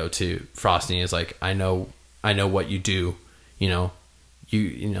video to Frosty, and is like, I know what you do,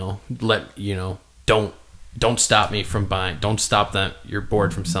 don't stop me from buying, don't stop your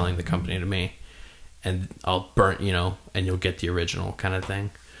board from selling the company to me, and I'll burn, and you'll get the original kind of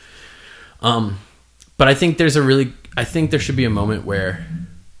thing. But I think there should be a moment where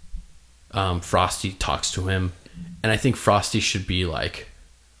Frosty talks to him, and I think Frosty should be like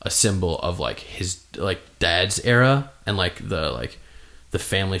a symbol of like his like dad's era, and like the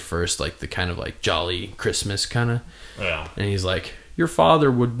family first, like the kind of like jolly Christmas kind of. Yeah. And he's like, your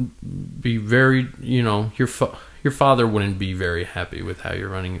father would be very, your father wouldn't be very happy with how you're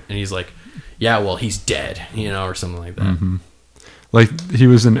running. And he's like, yeah, well, he's dead, or something like that. Mm-hmm. Like he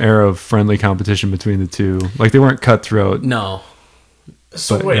was an era of friendly competition between the two. Like they weren't cutthroat. No.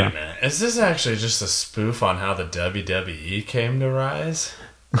 So But, wait yeah. a minute. Is this actually just a spoof on how the WWE came to rise?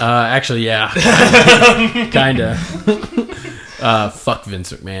 Actually, yeah, kinda. Fuck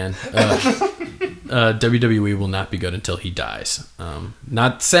Vince McMahon. WWE will not be good until he dies. I'm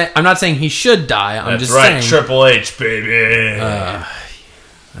not saying he should die. I'm That's just right, saying Triple H, baby.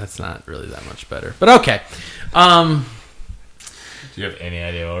 that's not really that much better. But okay, Do you have any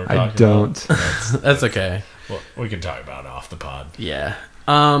idea what we're talking I about? don't. that's okay. Well, we can talk about it off the pod. Yeah.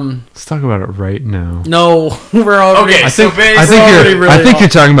 Let's talk about it right now. No, we're already. Okay, I think already really I think off. you're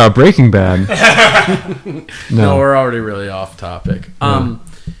talking about Breaking Bad. No, No. we're already really off topic.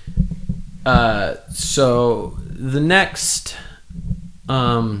 So the next,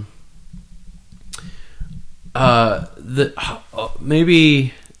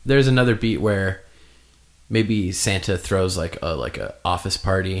 maybe there's another beat where maybe Santa throws like a office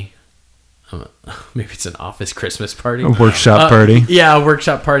party. Maybe it's an office Christmas party. A workshop party. Yeah, a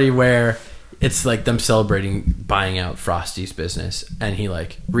workshop party where it's like them celebrating buying out Frosty's business, and he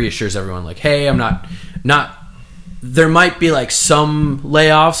like reassures everyone like, "Hey, I'm not. There might be like some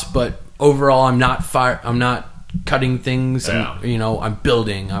layoffs, but overall, I'm not cutting things. Yeah. I'm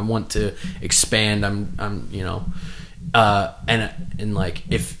building. I want to expand. I'm and like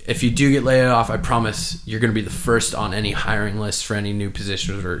if you do get laid off, I promise you're going to be the first on any hiring list for any new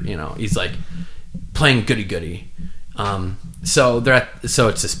positions. Or he's like playing goody goody. So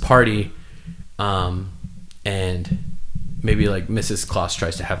it's this party, and maybe like Mrs. Claus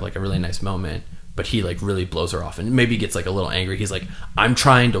tries to have like a really nice moment, but he like really blows her off, and maybe gets like a little angry. He's like, I'm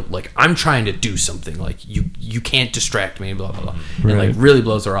trying to do something, like you can't distract me, blah blah blah, and like really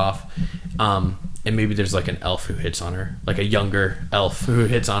blows her off. And maybe there's like an elf who hits on her, like a younger elf who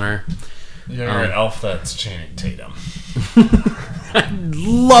hits on her. You're an elf that's Channing Tatum. I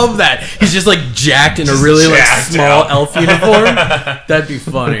love that. He's just like jacked in a really like jacked small out. elf uniform. That'd be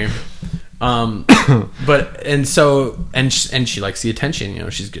funny. But she likes the attention.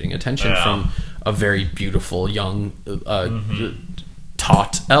 She's getting attention from a very beautiful young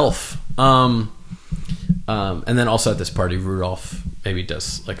taut elf. And then also at this party, Rudolph maybe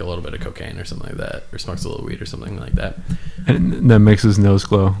does like a little bit of cocaine or something like that, or smokes a little weed or something like that. And that makes his nose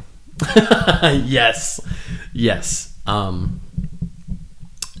glow. Yes.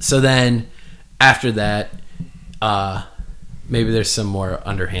 So then after that, maybe there's some more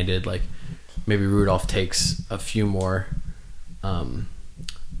underhanded, like maybe Rudolph takes a few more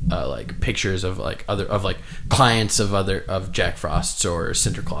like pictures of like clients of Jack Frost's or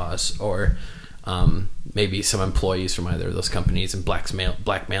Sinterklaas, or maybe some employees from either of those companies, and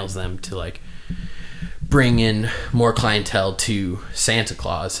blackmails them to like bring in more clientele to Santa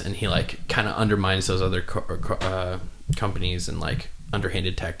Claus, and he like kind of undermines those other companies and like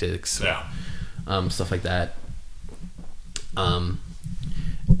underhanded tactics, stuff like that.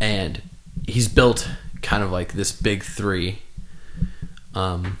 And he's built kind of like this big three,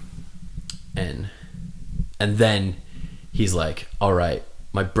 and then he's like, all right,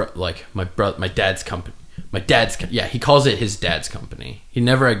 my dad's company. He calls it his dad's company. He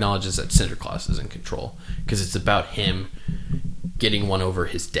never acknowledges that Sinterklaas is in control, because it's about him getting one over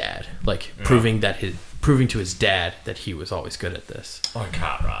his dad, like proving to his dad that he was always good at this. Like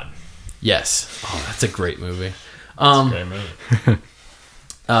Hot Rod. Yes. Oh, that's a great movie. It's a great movie.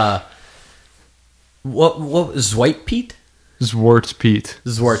 What was Zwart Pete? Zwart Pete.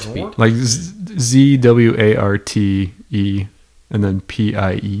 Zwart Pete. Like ZWARTE and then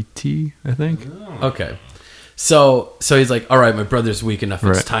PIET, I think. Okay. So he's like, all right, my brother's weak enough.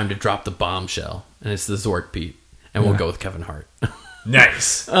 It's Right. time to drop the bombshell, and it's the Zwart Pete, and we'll go with Kevin Hart.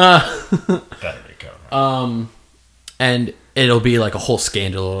 Nice. Better be Kevin. And it'll be like a whole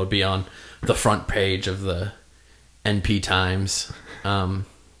scandal. It'll be on the front page of the NP Times, and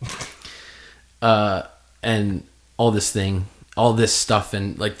all this stuff,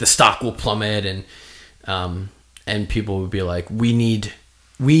 and like the stock will plummet, and people would be like, we need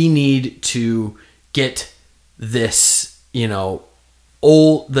to get this, like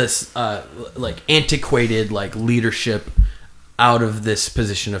antiquated like leadership out of this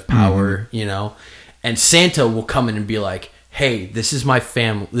position of power, and Santa will come in and be like, hey, this is my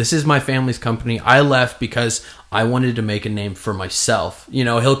family's company. I left because I wanted to make a name for myself.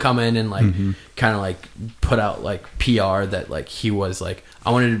 He'll come in and like kind of like put out like PR that like he was like,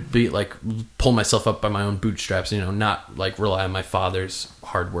 I wanted to be like pull myself up by my own bootstraps, not like rely on my father's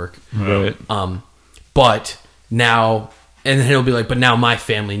hard work. Right. But now, and then he'll be like, but now my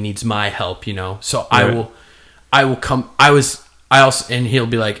family needs my help, so Right. I will come. And he'll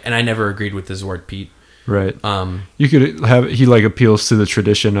be like, and I never agreed with this word, Pete. Right. You could have, he like appeals to the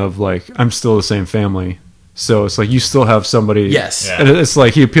tradition of like, I'm still the same family, So it's like you still have somebody. Yes. Yeah. And it's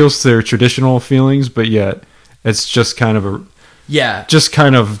like he appeals to their traditional feelings, but yet it's just kind of Yeah.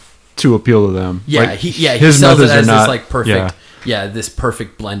 to appeal to them. Yeah, Like, he his sells it methods are as this not- like perfect, yeah. this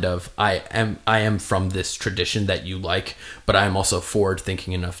perfect blend of I am from this tradition that you like, but I am also forward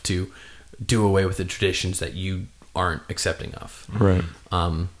thinking enough to do away with the traditions that you aren't accepting of. Right.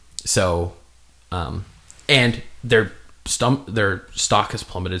 And their stock has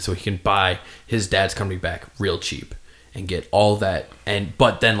plummeted, so he can buy his dad's company back real cheap and get all that.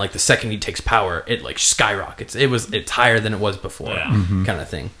 But then like the second he takes power, it like skyrockets. It's higher than it was before, kind of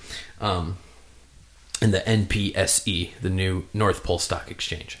thing. And the NPSE, the new North Pole Stock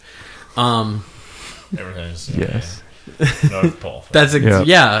Exchange. Everything's Yes. North Pole. That's Yeah.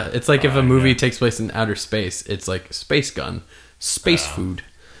 yeah. It's like if a movie yeah. takes place in outer space, it's like space gun, space food.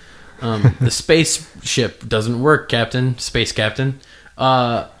 The spaceship doesn't work, Captain. Space Captain.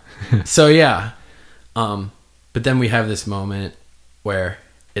 So yeah. But then we have this moment where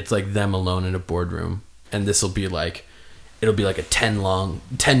it's like them alone in a boardroom, and this will be like, it'll be like a 10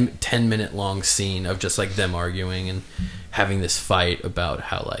 minute long scene of just like them arguing and having this fight about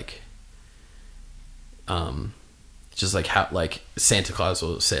how like, just like how like Santa Claus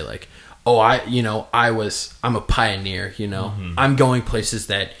will say like, oh, I'm a pioneer, I'm going places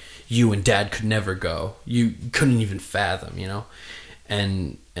that you and Dad could never go. You couldn't even fathom,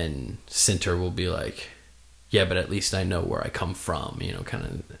 and Sinter will be like, yeah, but at least I know where I come from,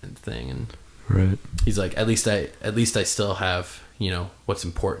 kind of thing. And Right. he's like, at least I still have, what's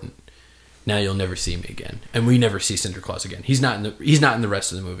important. Now you'll never see me again, and we never see Santa Claus again. He's not in the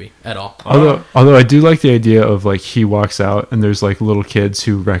rest of the movie at all. Although I do like the idea of like he walks out and there's like little kids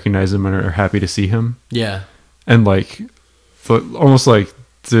who recognize him and are happy to see him, Yeah, and like almost like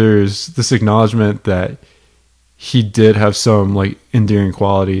there's this acknowledgement that he did have some like endearing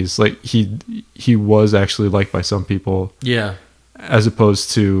qualities. Like he was actually liked by some people, yeah, as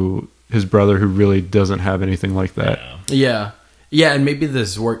opposed to his brother who really doesn't have anything like that. yeah, and maybe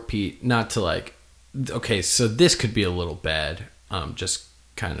this work, Pete. Not to like, okay, so this could be a little bad, just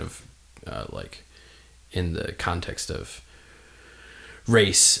kind of like in the context of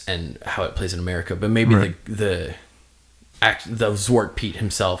race and how it plays in America, but maybe Right. the Zwart Pete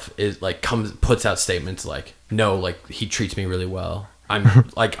himself is like puts out statements like, no, like he treats me really well.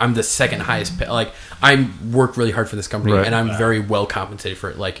 I'm the second highest pay. Like I work really hard for this company, Right. and I'm very well compensated for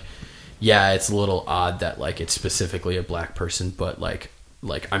it. Like, yeah, it's a little odd that like it's specifically a black person, but like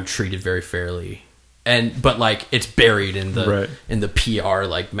I'm treated very fairly, but like it's buried in the Right. in the PR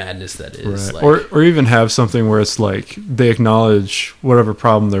like madness that is. Right. Like, Or even have something where it's like they acknowledge whatever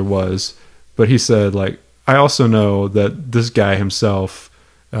problem there was, but he said like, I also know that this guy himself,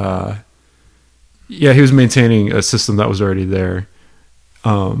 he was maintaining a system that was already there.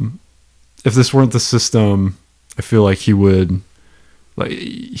 If this weren't the system, I feel like he would, like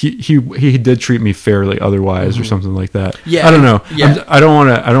he did treat me fairly otherwise, or something like that. Yeah, I don't know. yeah. I don't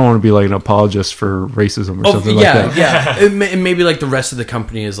want to be like an apologist for racism or something like that. Yeah. And maybe like the rest of the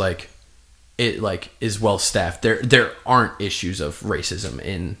company is like, it like is well staffed. There aren't issues of racism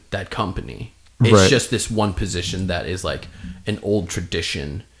in that company. It's Right. just this one position that is like an old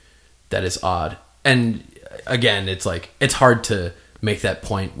tradition that is odd. And again, it's like it's hard to make that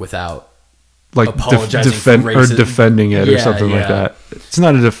point without Like apologizing defend for or racism. defending it or Yeah, something like yeah. that. It's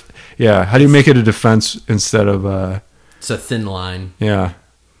not a how do you make it a defense instead of It's a thin line. yeah.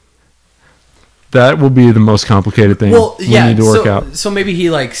 That will be the most complicated thing we need to work out. So maybe he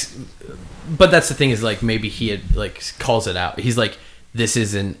likes, but that's the thing is like maybe he had like calls it out. He's like, this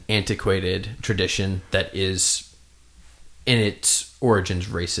is an antiquated tradition that is in its origins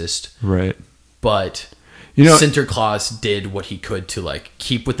racist, Right. but Sinterklaas did what he could to like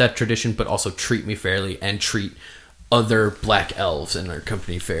keep with that tradition, but also treat me fairly and treat other black elves in our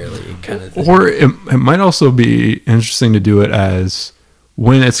company fairly, kind of thing. Or it might also be interesting to do it as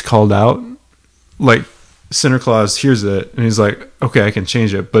when it's called out, like Sinterklaas hears it and he's like, okay, I can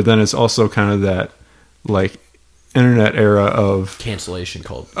change it. But then it's also kind of that like internet era of cancel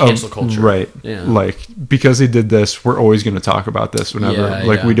culture, right? Yeah. Like because he did this, we're always going to talk about this whenever. Yeah,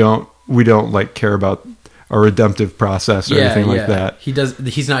 like yeah. we don't like care about a redemptive process or anything like that.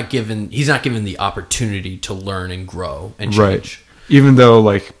 He's not given the opportunity to learn and grow and change. Right. Even though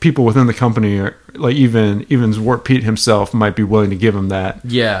like people within the company are like even Zwart Pete himself might be willing to give him that.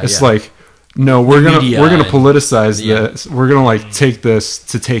 Yeah. It's yeah. like, no, we're gonna media politicize yeah. this. We're gonna like take this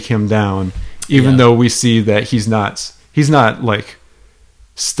to take him down, even Yeah. though we see that he's not like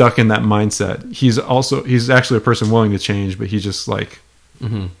stuck in that mindset. He's actually a person willing to change, but he just like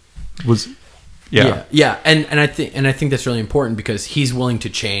was yeah. And I think that's really important because he's willing to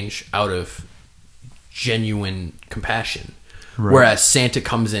change out of genuine compassion. Right. Whereas Santa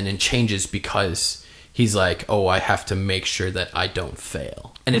comes in and changes because he's like, oh, I have to make sure that I don't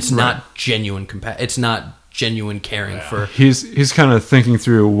fail. And it's not genuine it's not genuine caring for. He's kind of thinking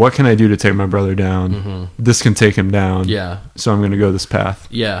through, what can I do to take my brother down? This can take him down. Yeah. So I'm going to go this path.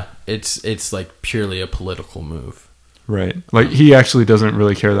 Yeah. It's like purely a political move. Right. Like, he actually doesn't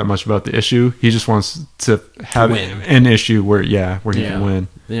really care that much about the issue. He just wants to have win. an issue where he can win.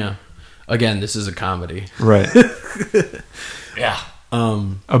 Yeah. Again, this is a comedy. Right. Yeah.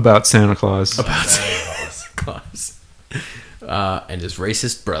 About Santa Claus. About Santa Claus. And his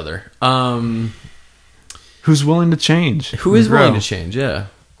racist brother. Who's willing to change. Who is and grow. willing to change, yeah.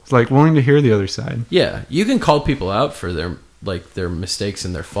 Like, willing to hear the other side. Yeah. You can call people out for their mistakes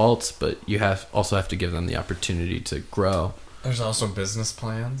and their faults, but you also have to give them the opportunity to grow. There's also business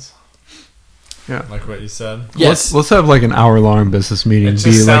plans. Yeah. Like what you said. Yes. Let's have like an hour-long business meeting. It just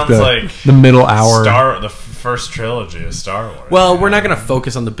Be like sounds like the middle hour. The first trilogy of Star Wars. Well, we're not going to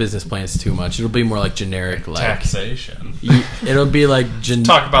focus on the business plans too much. It'll be more like generic, like taxation. It'll be like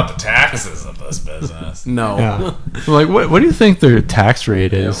talk about the taxes of this business. No. Yeah. Like, what do you think their tax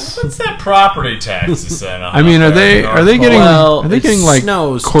rate is? What's that property tax you said on? I mean, are they getting like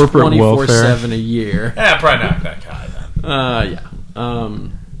snows corporate welfare 24/7 a year? Yeah, probably not that high then. Yeah.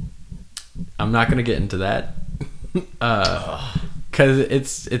 I'm not gonna get into that because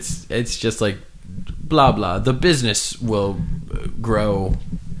it's just like blah blah. The business will grow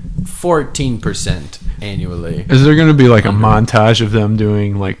 14% annually. Is there going to be like a montage of them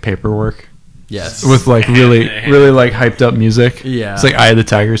doing like paperwork? Yes. With like really like hyped up music. Yeah. It's like Eye of the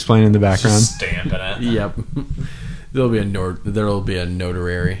Tiger's playing in the background. Just stamping it. Yep. There'll be a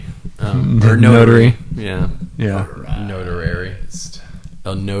notary. Or Notary. Yeah. Yeah. Notary.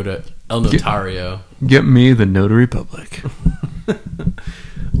 El Notario. Get me the notary public.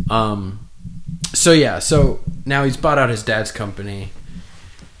 So now he's bought out his dad's company,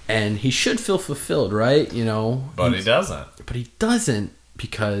 and he should feel fulfilled, right? But he doesn't. But he doesn't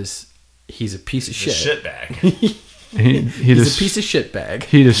because he's a piece of shit. Shit bag. He's a piece of shit bag.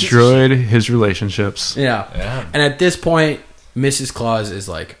 He destroyed his relationships. Yeah. And at this point, Mrs. Claus is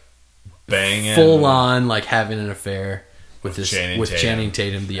like banging, full on, like having an affair with Channing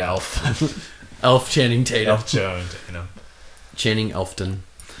Tatum, the elf. Elf Channing Tatum. Channing Elfton.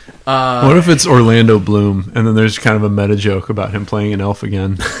 What if it's Orlando Bloom, and then there's kind of a meta joke about him playing an elf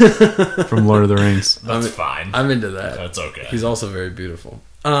again from Lord of the Rings? That's fine. I'm into that. That's okay. He's also very beautiful.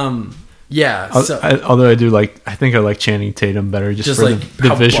 Yeah. Although I think I like Channing Tatum better, just for like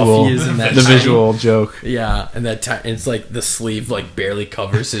the visual, he is in that visual joke. Yeah, and it's like the sleeve like barely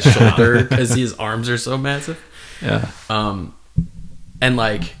covers his shoulder because his arms are so massive. Yeah. And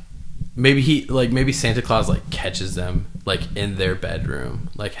like maybe Santa Claus like catches them like in their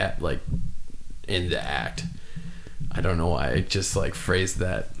bedroom, like in the act. I don't know why I just like phrased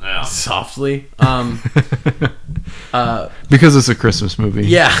that softly. Because it's a Christmas movie.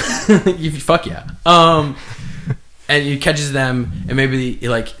 Yeah. Fuck yeah. And he catches them, and maybe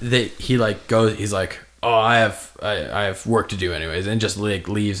he goes. He's like, oh, I have work to do anyways, and just like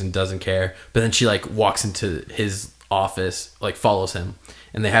leaves and doesn't care. But then she like walks into his office, like follows him,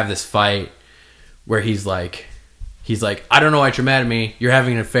 and they have this fight where he's like, I don't know why you're mad at me. You're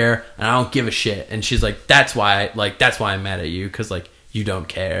having an affair, and I don't give a shit. And she's like, that's why I'm mad at you, because like you don't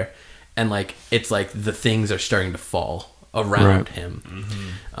care. And like it's like the things are starting to fall around him.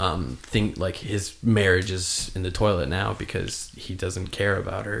 Mm-hmm. Like his marriage is in the toilet now because he doesn't care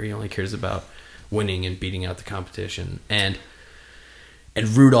about her. He only cares about winning and beating out the competition. And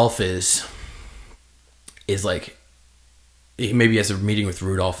Rudolph is like, maybe he has a meeting with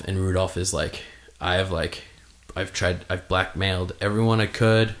Rudolph, and Rudolph is like, I've blackmailed everyone I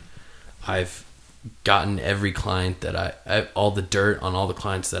could. I've gotten every client that I all the dirt on all the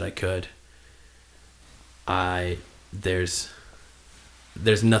clients that I could. There's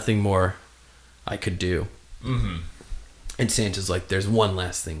nothing more I could do. Mm-hmm. And Santa's like, there's one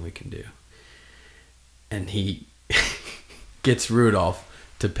last thing we can do. And he gets Rudolph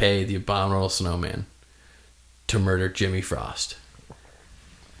to pay the abominable snowman to murder Jimmy Frost,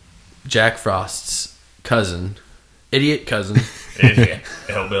 Jack Frost's cousin, idiot cousin. Idiot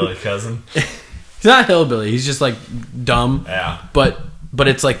hillbilly cousin. He's not hillbilly. He's just like dumb. Yeah. But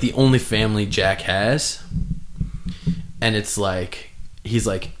it's like the only family Jack has, and it's like he's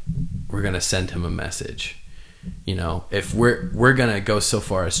like, we're gonna send him a message. If we're gonna go so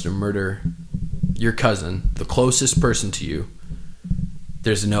far as to murder your cousin, the closest person to you,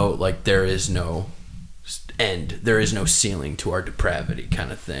 there is no end. There is no ceiling to our depravity,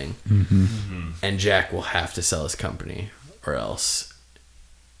 kind of thing. Mm-hmm. Mm-hmm. And Jack will have to sell his company, or else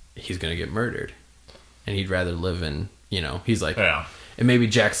he's gonna get murdered. and he'd rather live in, he's like, Yeah. and maybe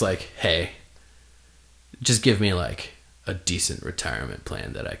Jack's like, hey, just give me like a decent retirement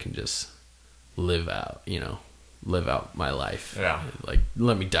plan that I can just live out my life. Yeah. Like,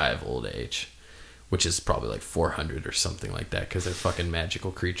 let me die of old age, which is probably like 400 or something like that because they're fucking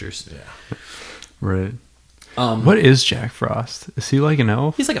magical creatures. Yeah. Right. What is Jack Frost? Is he like an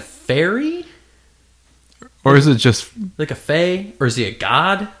elf? He's like a fairy, Or is it just... like a fae, or is he a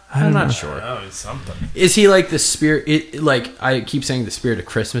god? I'm don't not know. sure. Oh, it's something. Is he like the spirit? Like I keep saying the spirit of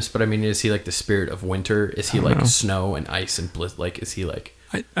Christmas, but I mean, is he like the spirit of winter? Is he like know. snow and ice and bliss? Like, is he like?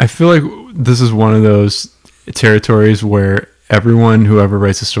 I feel like this is one of those territories where everyone who ever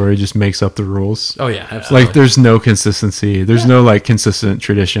writes a story just makes up the rules. Oh yeah, absolutely. Like, there's no consistency. There's no like consistent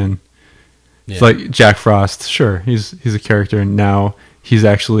tradition. Yeah. It's like Jack Frost. Sure, he's a character, and now he's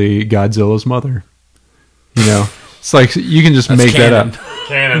actually Godzilla's mother. It's like you can just That's make canon. that up.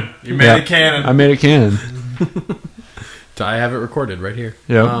 Canon. You made Yeah, it canon. I made it canon. I have it recorded right here.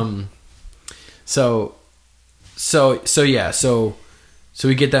 Yeah. So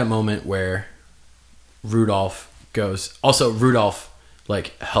we get that moment where Rudolph goes. Also, Rudolph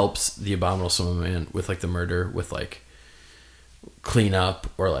like helps the Abominable Snowman with like the murder, with like clean up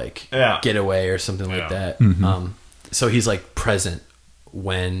or like get away or something like that. So he's like present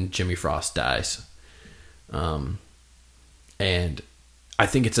when Jimmy Frost dies. And I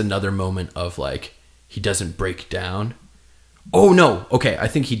think it's another moment of like he doesn't break down. Oh no, okay, I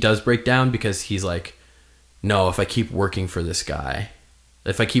think he does break down because he's like, no, if I keep working for this guy,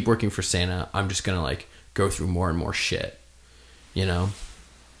 if I keep working for Santa, I'm just gonna like go through more and more shit,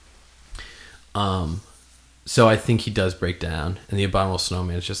 So I think he does break down, and the Abominable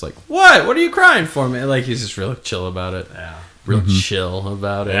Snowman is just like, what are you crying for, man? Like, he's just real chill about it. Yeah. Real chill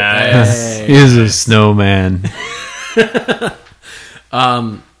about it. Nice. Hey. He is a snowman.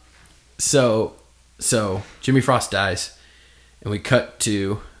 So Jimmy Frost dies, and we cut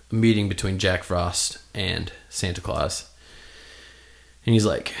to a meeting between Jack Frost and Santa Claus. And he's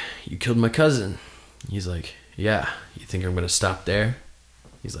like, you killed my cousin. He's like, yeah, you think I'm going to stop there?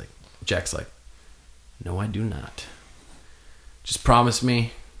 He's like, Jack's like, no, I do not. Just promise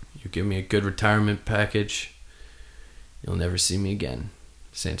me you give me a good retirement package. You'll never see me again.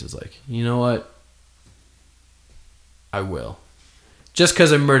 Santa's like, you know what? I will. Just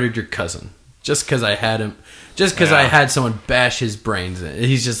because I murdered your cousin. Just because I had him. Just because I had someone bash his brains in.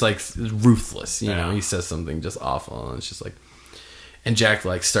 He's just like ruthless. You know, he says something just awful. And it's just like. And Jack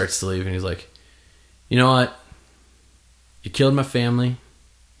like starts to leave and he's like, you know what? You killed my family.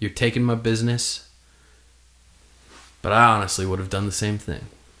 You're taking my business. But I honestly would have done the same thing.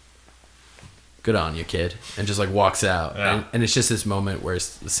 Good on you, kid. And just like walks out. Yeah. And it's just this moment where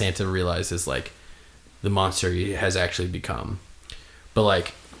Santa realizes like the monster he has actually become. But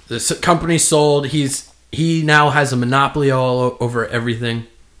like the company sold, he now has a monopoly all over everything.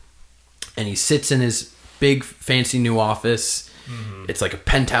 And he sits in his big fancy new office. Mm-hmm. It's like a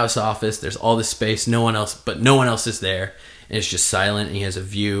penthouse office. There's all this space, no one else is there. And it's just silent, and he has a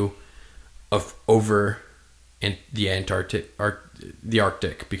view of over in the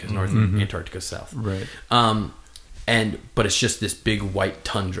Arctic, because North Antarctica is south. Right. But it's just this big white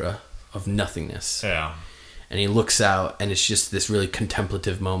tundra of nothingness. Yeah. And he looks out, and it's just this really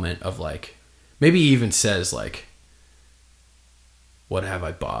contemplative moment of like, maybe he even says like, what have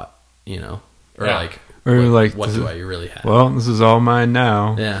I bought? Or like, Or like, what do I really have? Well, this is all mine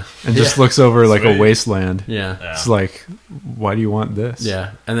now. Yeah. And just looks over like Sweet. a wasteland. Yeah. It's like, why do you want this?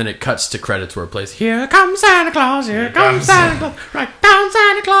 Yeah. And then it cuts to credits where it plays, here comes Santa Claus, here comes Santa Claus, right down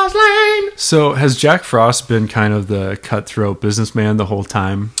Santa Claus Lane. So has Jack Frost been kind of the cutthroat businessman the whole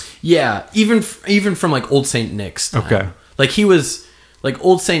time? Yeah. Even from like Old St. Nick's time. Okay. Like he was, like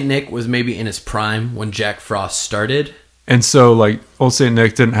Old St. Nick was maybe in his prime when Jack Frost started. And so, like, Old St.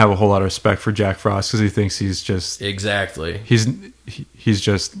 Nick didn't have a whole lot of respect for Jack Frost because he thinks he's just... Exactly. He's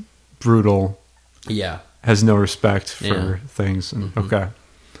just brutal. Yeah. Has no respect for things. And, okay.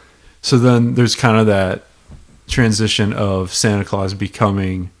 So then there's kind of that transition of Santa Claus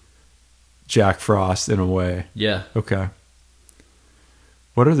becoming Jack Frost in a way. Yeah. Okay.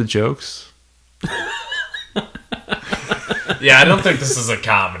 What are the jokes? Yeah, I don't think this is a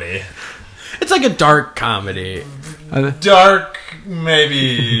comedy. It's like a dark comedy. Dark,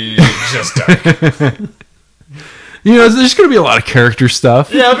 maybe just dark. There's going to be a lot of character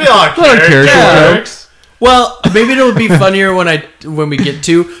stuff. Yeah, it'll be a lot of character jokes. Well, maybe it'll be funnier when we get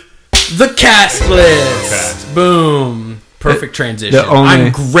to the cast list. Okay. Boom. Perfect transition.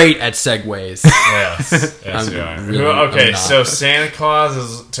 I'm great at segues. Yes, I'm you are. really- Okay, I'm not. so Santa Claus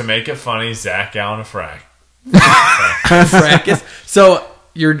is, to make it funny, Zach Galifianakis. Fracas. So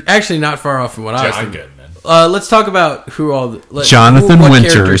you're actually not far off from what I was I'm thinking. good. Let's talk about who all. Jonathan what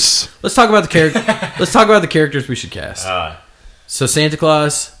Winters. characters- Let's talk about the character. Let's talk about the characters we should cast. So Santa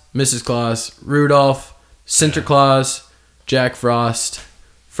Claus, Mrs. Claus, Rudolph, Sinterklaas, Jack Frost,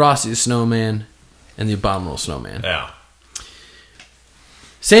 Frosty the Snowman, and the Abominable Snowman. Yeah.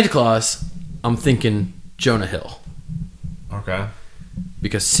 Santa Claus, I'm thinking Jonah Hill. Okay.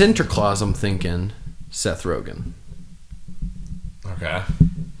 Because Sinterklaas, I'm thinking Seth Rogen. Okay.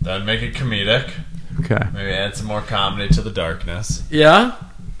 Then make it comedic. Okay, Maybe add some more comedy to the darkness. Yeah?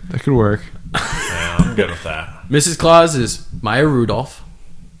 that could work. Yeah, I'm good with that. Mrs. Claus is Maya Rudolph.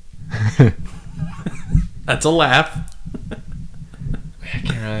 That's a laugh. I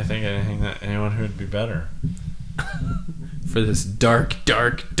can't really think of anyone who would be better. For this dark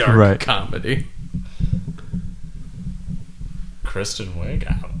Right. comedy. Kristen Wiig?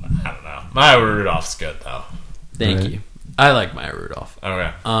 I don't know. Maya Rudolph's good though. Thank Right. you. I like Maya Rudolph.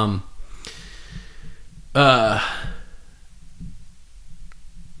 Okay.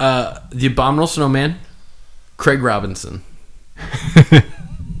 The Abominable Snowman, Craig Robinson.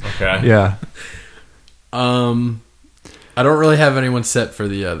 Okay. Yeah. I don't really have anyone set for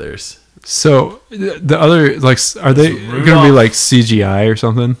the others. So the other are they going to be Rudolph. like CGI or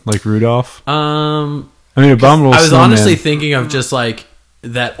something like Rudolph? I I mean, Abominable was Snowman. honestly thinking of just like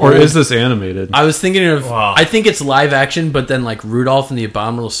that. or old- is this animated? I was thinking of. Wow. I think it's live action, but then like Rudolph and the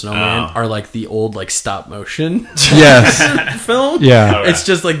Abominable Snowman Oh. are like the old like stop motion Yes. film. Yeah. Okay. It's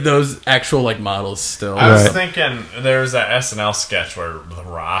just like those actual like models still. I was Right. thinking there's that SNL sketch where The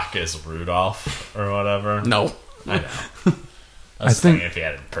Rock is Rudolph or whatever. No. I know. I was think- thinking if he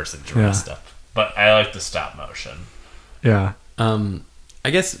had a person dressed up. But I like the stop motion. Yeah. I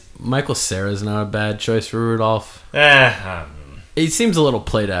guess Michael Cera's not a bad choice for Rudolph. He He seems a little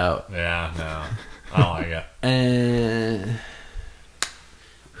played out. yeah, no. I don't like it. And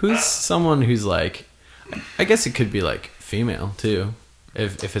who's someone who's like, I guess it could be like female too,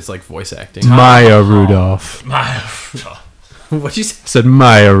 if it's like voice acting. Maya Rudolph. Maya What'd you say? Said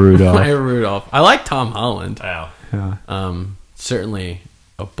Maya Rudolph. Maya Rudolph. I like Tom Holland. Wow. Yeah. Certainly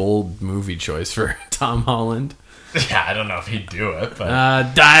a bold movie choice for Tom Holland. Yeah, I don't know if he'd do it, but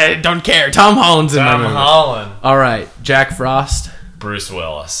I don't care. Tom Holland's in my Tom movie. Holland. All right, Jack Frost. Bruce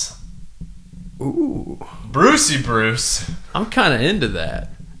Willis. Ooh, Brucey Bruce. I'm kind of into that.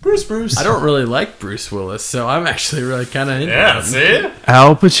 Bruce. I don't really like Bruce Willis, so I'm actually really kind of into Yeah, that. see?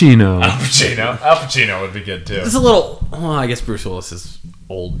 Al Pacino. Al Pacino would be good too. It's a little. Well, I guess Bruce Willis is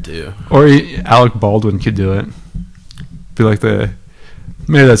old too. Or Alec Baldwin could do it. Be like the.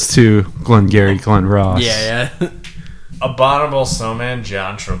 Maybe that's too Glenn Ross. Yeah. Abominable Snowman,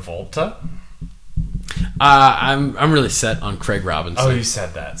 John Travolta. I'm really set on Craig Robinson. Oh, you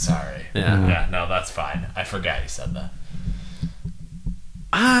said that. Sorry. Yeah. Yeah, no, that's fine. I forgot you said that.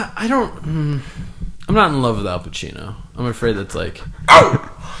 I don't. I'm not in love with Al Pacino. I'm afraid that's like. Oh!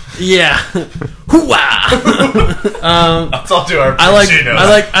 Yeah. Hoo-wah! Let's all do our I like. Pacino.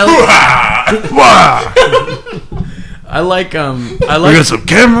 I We got some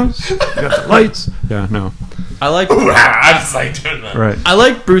cameras. We got the lights. Yeah, no. I just like doing that. Right. I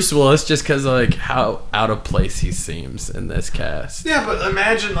like Bruce Willis just because of like how out of place he seems in this cast. Yeah, but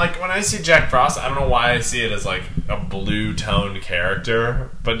imagine, like, when I see Jack Frost, I don't know why I see it as, like, a blue-toned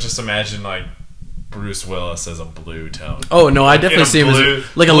character, but just imagine, like, Bruce Willis as a blue tone. Oh no, I definitely In a see him blue-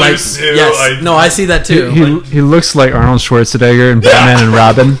 as like a blue light. suit, Yes, like- no, I see that too. He looks like Arnold Schwarzenegger in Batman and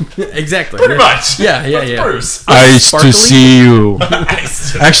Robin. Exactly. Pretty much. Yeah. That's Bruce. I used Sparkly? to see you.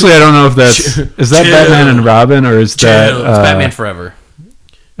 Actually, I don't know if that's is that Chill. Batman and Robin or is that It's Batman Forever.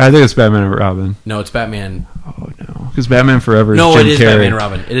 I think it's Batman and Robin. No, it's Batman. Oh no, because Batman Forever is No, Jim it is Carrey. Batman and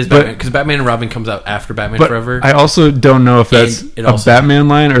Robin. It is But- Batman because Batman and Robin comes out after Batman But Forever. I also don't know if that's And it a also- Batman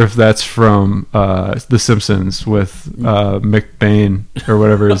line or if that's from The Simpsons with McBain or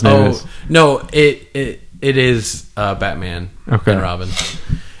whatever his name is. No, it is Batman Okay. and Robin.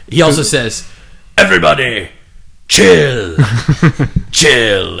 He also says, "Everybody, chill,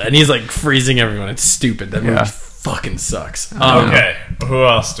 chill," and he's like freezing everyone. It's stupid. That movie Yeah. fucking sucks. Okay, who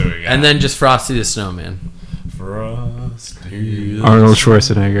else do we got? And then just Frosty the Snowman. Frosty. Arnold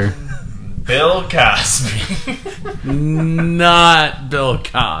Schwarzenegger. Bill Cosby. Not Bill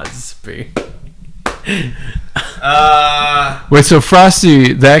Cosby. Wait, so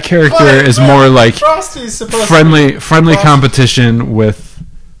Frosty, that character is more like Frosty's supposed friendly Frosty. competition with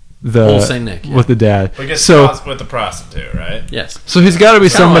the Old Saint Nick, yeah. with the dad. We get So caught with the prostitute, right? Yes. so he's got to be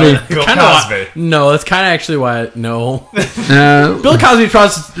somebody. Bill Kinda Cosby. No, that's kind of actually why. No, Uh, Bill Cosby's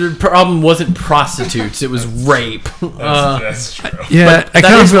problem wasn't prostitutes; it was rape. That's true. yeah, I That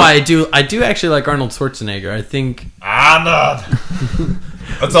kind is of why I do actually like Arnold Schwarzenegger. I think Arnold.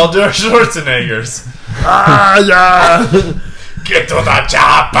 Let's all do our Schwarzeneggers. Get to the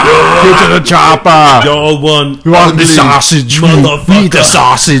chopper. Get to the chopper. Y'all want We want the sausage. We motherfucker. need the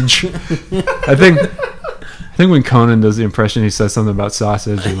sausage. I think when Conan does the impression, he says something about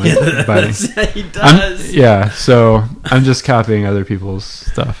sausage and like biting. He does. So I'm just copying other people's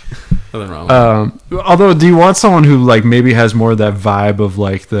stuff. Nothing wrong with Although, do you want someone who like maybe has more of that vibe of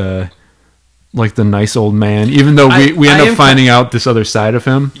like the nice old man? Even though we end up finding out this other side of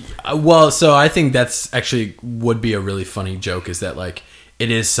him. Well, so I think that's actually would be a really funny joke. Is that like it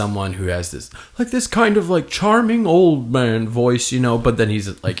is someone who has this kind of like charming old man voice, you know? But then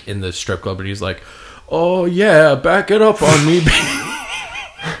he's like in the strip club and he's like, "Oh yeah, back it up on me."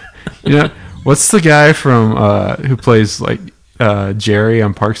 You know, what's the guy from who plays like Jerry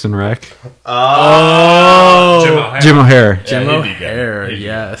on Parks and Rec? Oh, Jim O'Hare. Jim Yeah, he'd be good. O'Hare, He'd be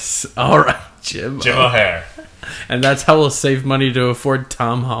yes. All right, Jim. Jim O'Hare. And that's how we'll save money to afford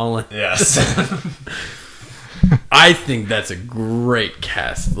Tom Holland. Yes. I think that's a great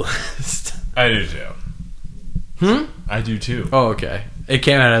cast list. I do too. I do too. Oh, okay. It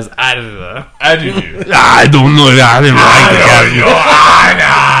came out as I don't know. I do too. I don't know. I didn't like Why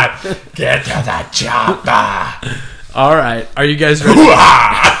not? Get to the chopper. All right, are you guys ready?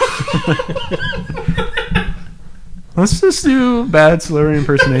 Let's just do bad celebrity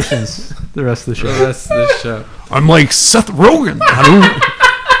impersonations the rest of the show. The rest of the show. I'm like Seth Rogen.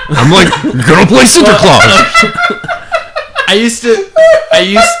 I'm like gonna play Santa Claus. I used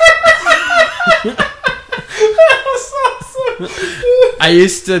I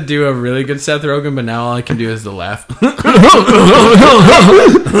used to do a really good Seth Rogen, but now all I can do is the laugh.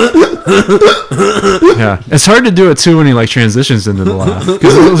 Yeah, it's hard to do it too when he like transitions into the laugh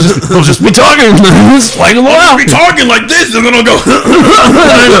because he'll just be talking, just like a laugh. Be talking like this, and then I'll go. And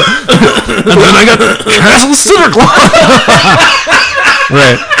then I got Castle Santa Claus.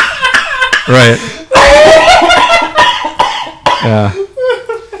 Right. Yeah.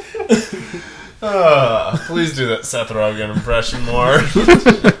 Please do that Seth Rogen impression more.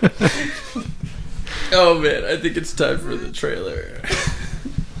 Oh man, I think it's time for the trailer.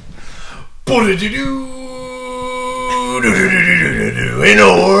 In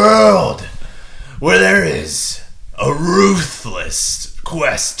a world where there is a ruthless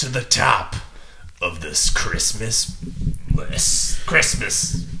quest to the top of this Christmas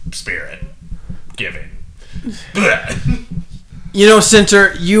spirit giving. You know,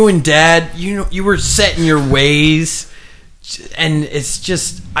 Center, you and Dad, you were set in your ways, and it's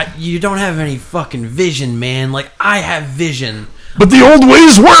just you don't have any fucking vision, man. Like I have vision. But the old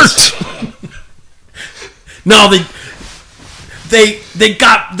ways worked. No, they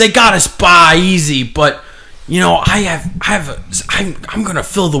got us by easy, but you know I'm gonna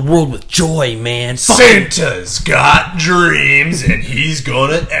fill the world with joy, man. Santa's got dreams and he's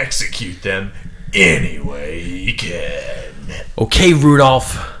gonna execute them any way he can. Okay,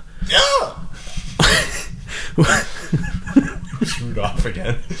 Rudolph. Yeah. Rudolph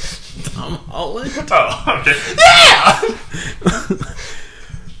again. Tom Holland. Oh, okay. Yeah.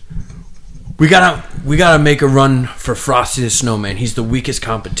 We gotta make a run for Frosty the Snowman. He's the weakest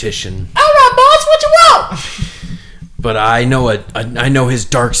competition. All right, boss. What you want? But I know his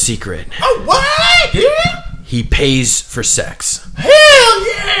dark secret. Oh, what? Yeah. He pays for sex. Hell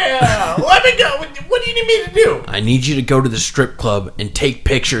yeah! Let me go. What do you need me to do? I need you to go to the strip club and take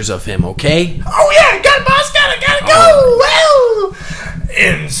pictures of him, okay? Oh yeah, got it, boss. Gotta go. Well,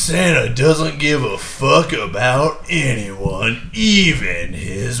 and Santa doesn't give a fuck about anyone, even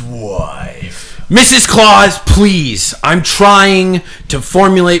his wife. Mrs. Claus, please. I'm trying to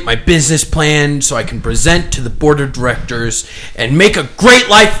formulate my business plan so I can present to the board of directors and make a great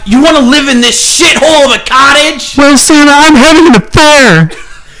life. You want to live in this shithole of a cottage? Well, Santa, I'm having an affair,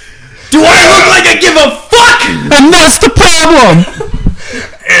 Do I look like I give a fuck? and that's the problem.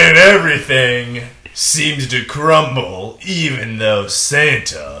 And everything seems to crumble, even though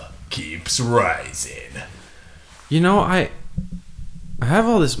Santa keeps rising. You know, I have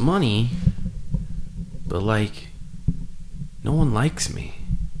all this money, but like, no one likes me.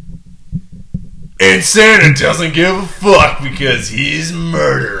 And Santa doesn't give a fuck because he's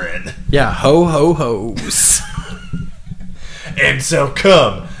murdering. Yeah, ho ho ho's. And so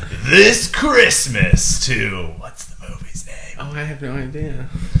come this Christmas to, what's the movie's name? Oh, I have no idea.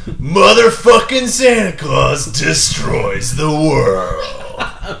 Motherfucking Santa Claus destroys the world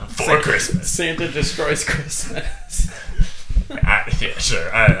for Christmas. Santa destroys Christmas. Yeah,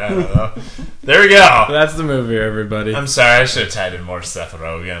 sure. I don't know. There we go. That's the movie, everybody. I'm sorry, I should have tied in more Seth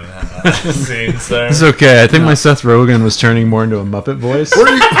Rogen scenes there. It's okay. I think my Seth Rogen was turning more into a Muppet voice.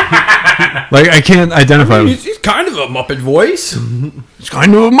 Like, I can't identify him. He's kind of a Muppet voice. It's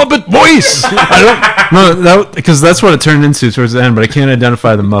kind of a Muppet voice. I don't know because that's what it turned into towards the end, but I can't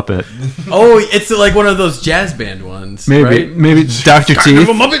identify the Muppet. Oh, it's like one of those jazz band ones. Maybe right? Dr. Kind of Teeth.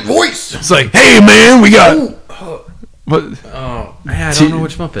 a Muppet voice. It's like, hey man, we got what? Oh, I don't know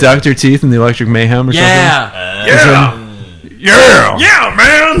which Muppet. Dr. Teeth and the Electric Mayhem or Yeah. Yeah, Yeah,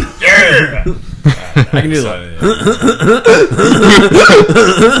 man. Yeah. I can do that.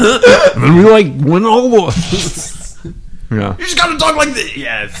 and we like went all the. Yeah, You just gotta talk like this.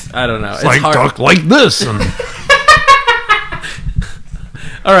 Yes. I don't know. It's like hard. talk like this. And,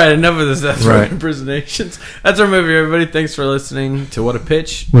 All right, enough of this. That's Right. impersonations. That's our movie, everybody. Thanks for listening to What a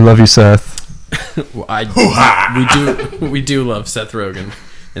Pitch. we love you, Seth. We do love Seth Rogen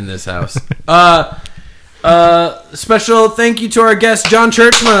in this house. Special thank you to our guest John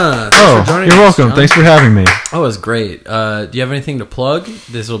Churchma. Thanks for joining You're us, welcome. John. Thanks for having me. That was great. Do you have anything to plug?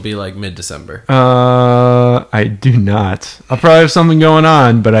 This will be like mid-December. I do not. I'll probably have something going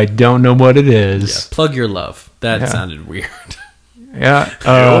on, but I don't know what it Yeah, is. plug your love. That Yeah. sounded weird. Yeah.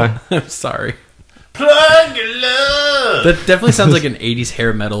 I'm sorry. Plug your love. That definitely sounds like an 80s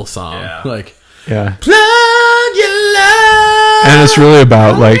hair metal song. Yeah. Like, Yeah. plug your love. And it's really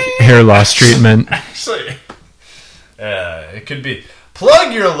about like hair loss treatment. Actually, it could be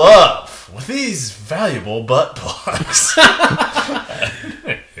plug your love with these valuable butt plugs.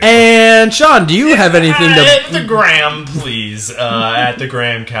 And Sean, do you have anything At to... the Gram, please. At the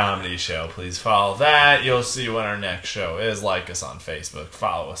Gram Comedy Show, please follow that. You'll see when our next show is. Like us on Facebook,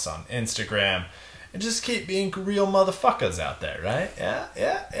 follow us on Instagram, and just keep being real motherfuckers out there, right?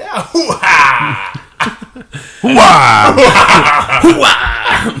 Yeah. Hoo-ha!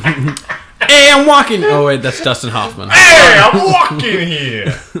 Hey, I'm walking... Oh, wait, that's Dustin Hoffman. Hey, I'm walking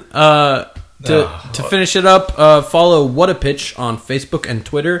here. To finish it up, follow What a Pitch on Facebook and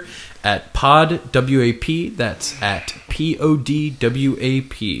Twitter at PodWAP. That's at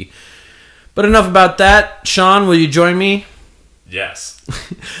PODWAP. But enough about that. Sean, will you join me? Yes.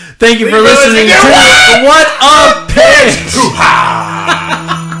 Thank you for listening to What a Pitch! Hoo-ha!